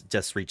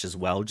Death's Reach as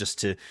well, just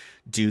to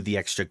do the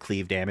extra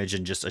cleave damage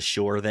and just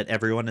assure that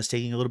everyone is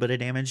taking a little bit of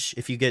damage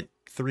if you get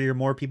 3 or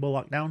more people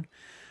locked down.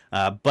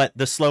 But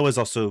the slow is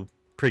also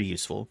pretty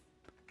useful.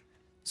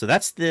 So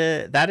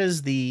that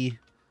is the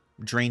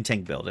Drain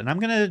Tank build. And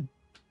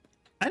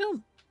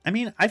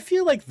I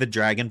feel like the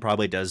dragon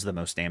probably does the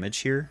most damage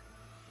here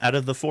out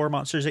of the 4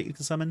 monsters that you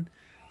can summon.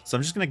 So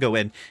I'm just going to go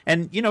in.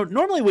 And, you know,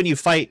 normally when you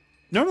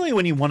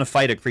want to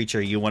fight a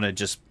creature, you want to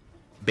just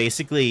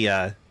basically,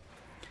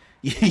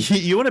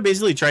 you want to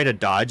basically try to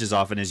dodge as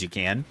often as you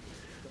can.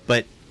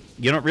 But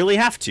you don't really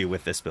have to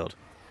with this build.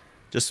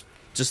 Just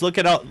look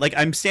at all, like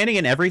I'm standing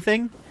in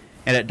everything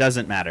and it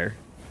doesn't matter.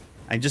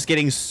 I'm just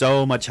getting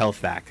so much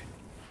health back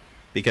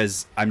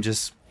because I'm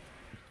just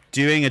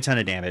doing a ton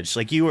of damage.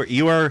 Like you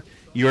are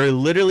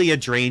literally a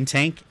drain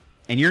tank,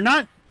 and you're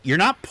not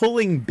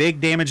pulling big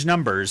damage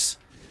numbers.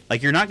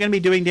 Like you're not going to be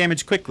doing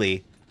damage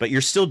quickly, but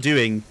you're still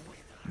doing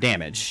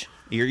damage.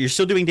 You're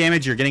still doing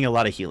damage. You're getting a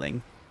lot of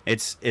healing.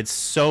 It's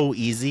so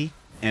easy,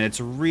 and it's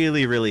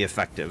really, really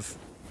effective.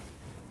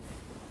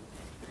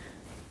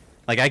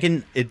 Like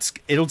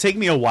it'll take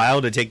me a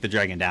while to take the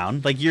dragon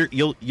down. Like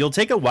you'll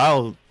take a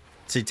while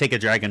to take a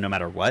dragon no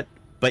matter what,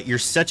 but you're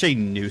such a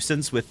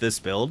nuisance with this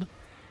build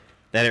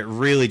that it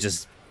really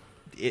just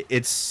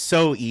it's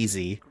so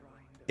easy.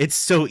 It's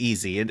so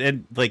easy.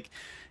 And like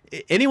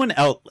anyone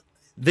else,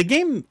 the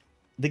game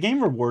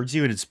rewards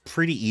you, and it's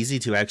pretty easy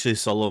to actually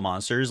solo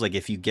monsters, like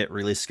if you get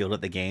really skilled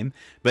at the game.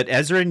 But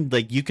Ezren,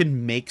 like you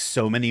can make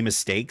so many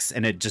mistakes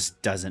and it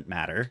just doesn't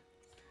matter.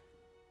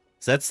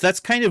 So that's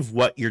kind of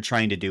what you're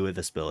trying to do with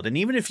this build. And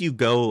even if you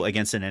go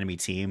against an enemy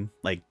team,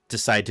 like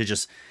decide to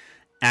just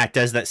act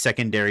as that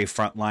secondary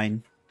front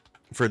line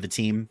for the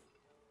team,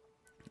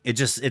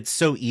 it's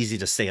so easy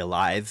to stay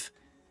alive.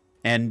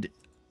 And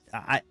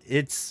I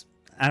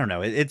don't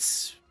know,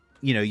 it's,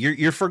 you know,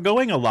 you're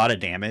foregoing a lot of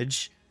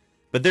damage,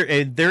 but there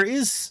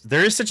is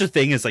such a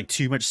thing as like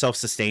too much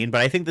self-sustain. But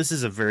I think this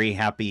is a very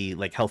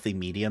healthy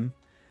medium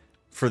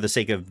for the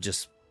sake of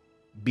just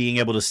being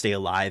able to stay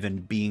alive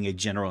and being a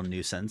general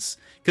nuisance.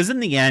 Because in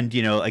the end,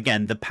 you know,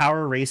 again, the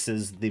power race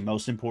is the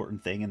most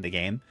important thing in the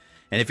game.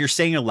 And if you're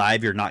staying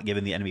alive, you're not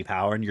giving the enemy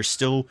power, and you're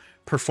still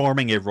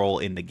performing a role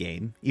in the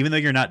game. Even though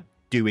you're not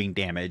doing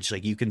damage,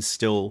 like, you can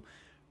still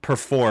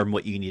perform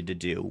what you need to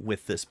do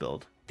with this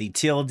build. The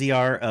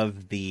TLDR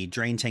of the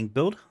Drain Tank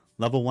build,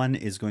 level 1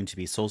 is going to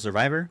be Soul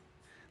Survivor.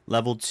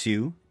 Level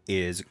 2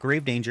 is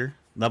Grave Danger.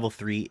 Level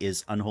 3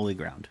 is Unholy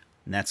Ground.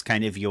 And that's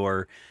kind of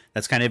your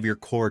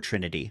core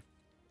trinity.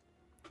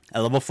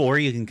 At level 4,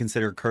 you can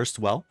consider Cursed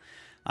Well.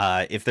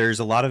 If there's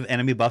a lot of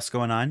enemy buffs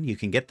going on, you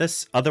can get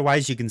this.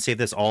 Otherwise, you can save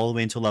this all the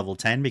way until level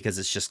 10 because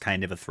it's just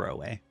kind of a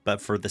throwaway.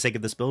 But for the sake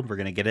of this build, we're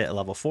going to get it at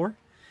level 4.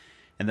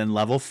 And then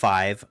level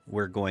 5,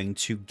 we're going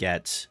to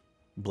get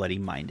Bloody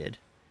Minded.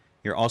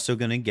 You're also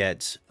going to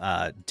get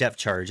Depth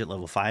Charge at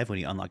level 5 when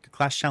you unlock your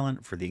class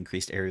talent for the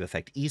increased area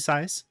effect E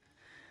size.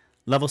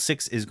 Level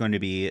 6 is going to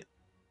be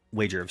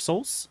Wager of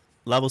Souls.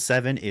 Level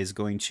 7 is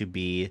going to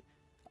be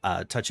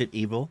Touch It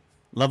Evil.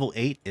 Level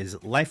 8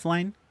 is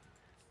Lifeline.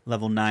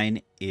 Level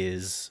 9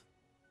 is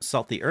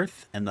Salt the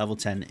Earth. And level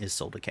 10 is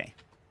Soul Decay.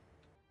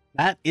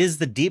 That is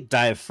the deep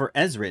dive for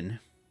Ezren.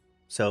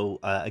 So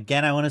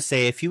again, I want to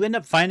say, if you end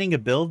up finding a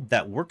build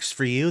that works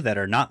for you that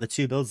are not the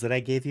 2 builds that I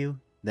gave you,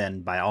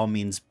 then by all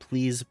means,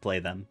 please play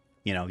them.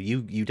 You know,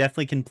 you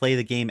definitely can play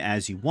the game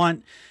as you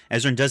want.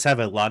 Ezren does have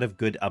a lot of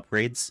good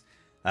upgrades.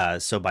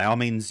 So by all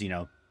means, you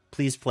know,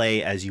 please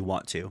play as you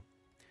want to.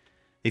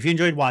 If you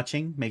enjoyed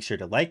watching, make sure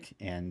to like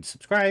and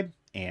subscribe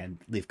and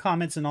leave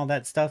comments and all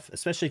that stuff,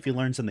 especially if you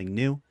learned something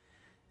new.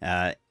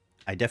 I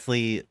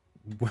definitely,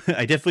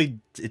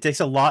 it takes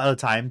a lot of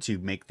time to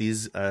make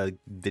these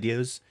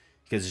videos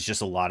because it's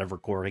just a lot of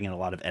recording and a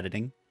lot of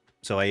editing.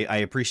 So I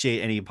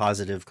appreciate any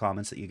positive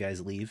comments that you guys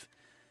leave.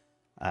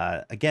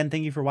 Again,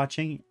 thank you for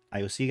watching.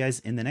 I will see you guys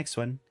in the next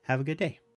one. Have a good day.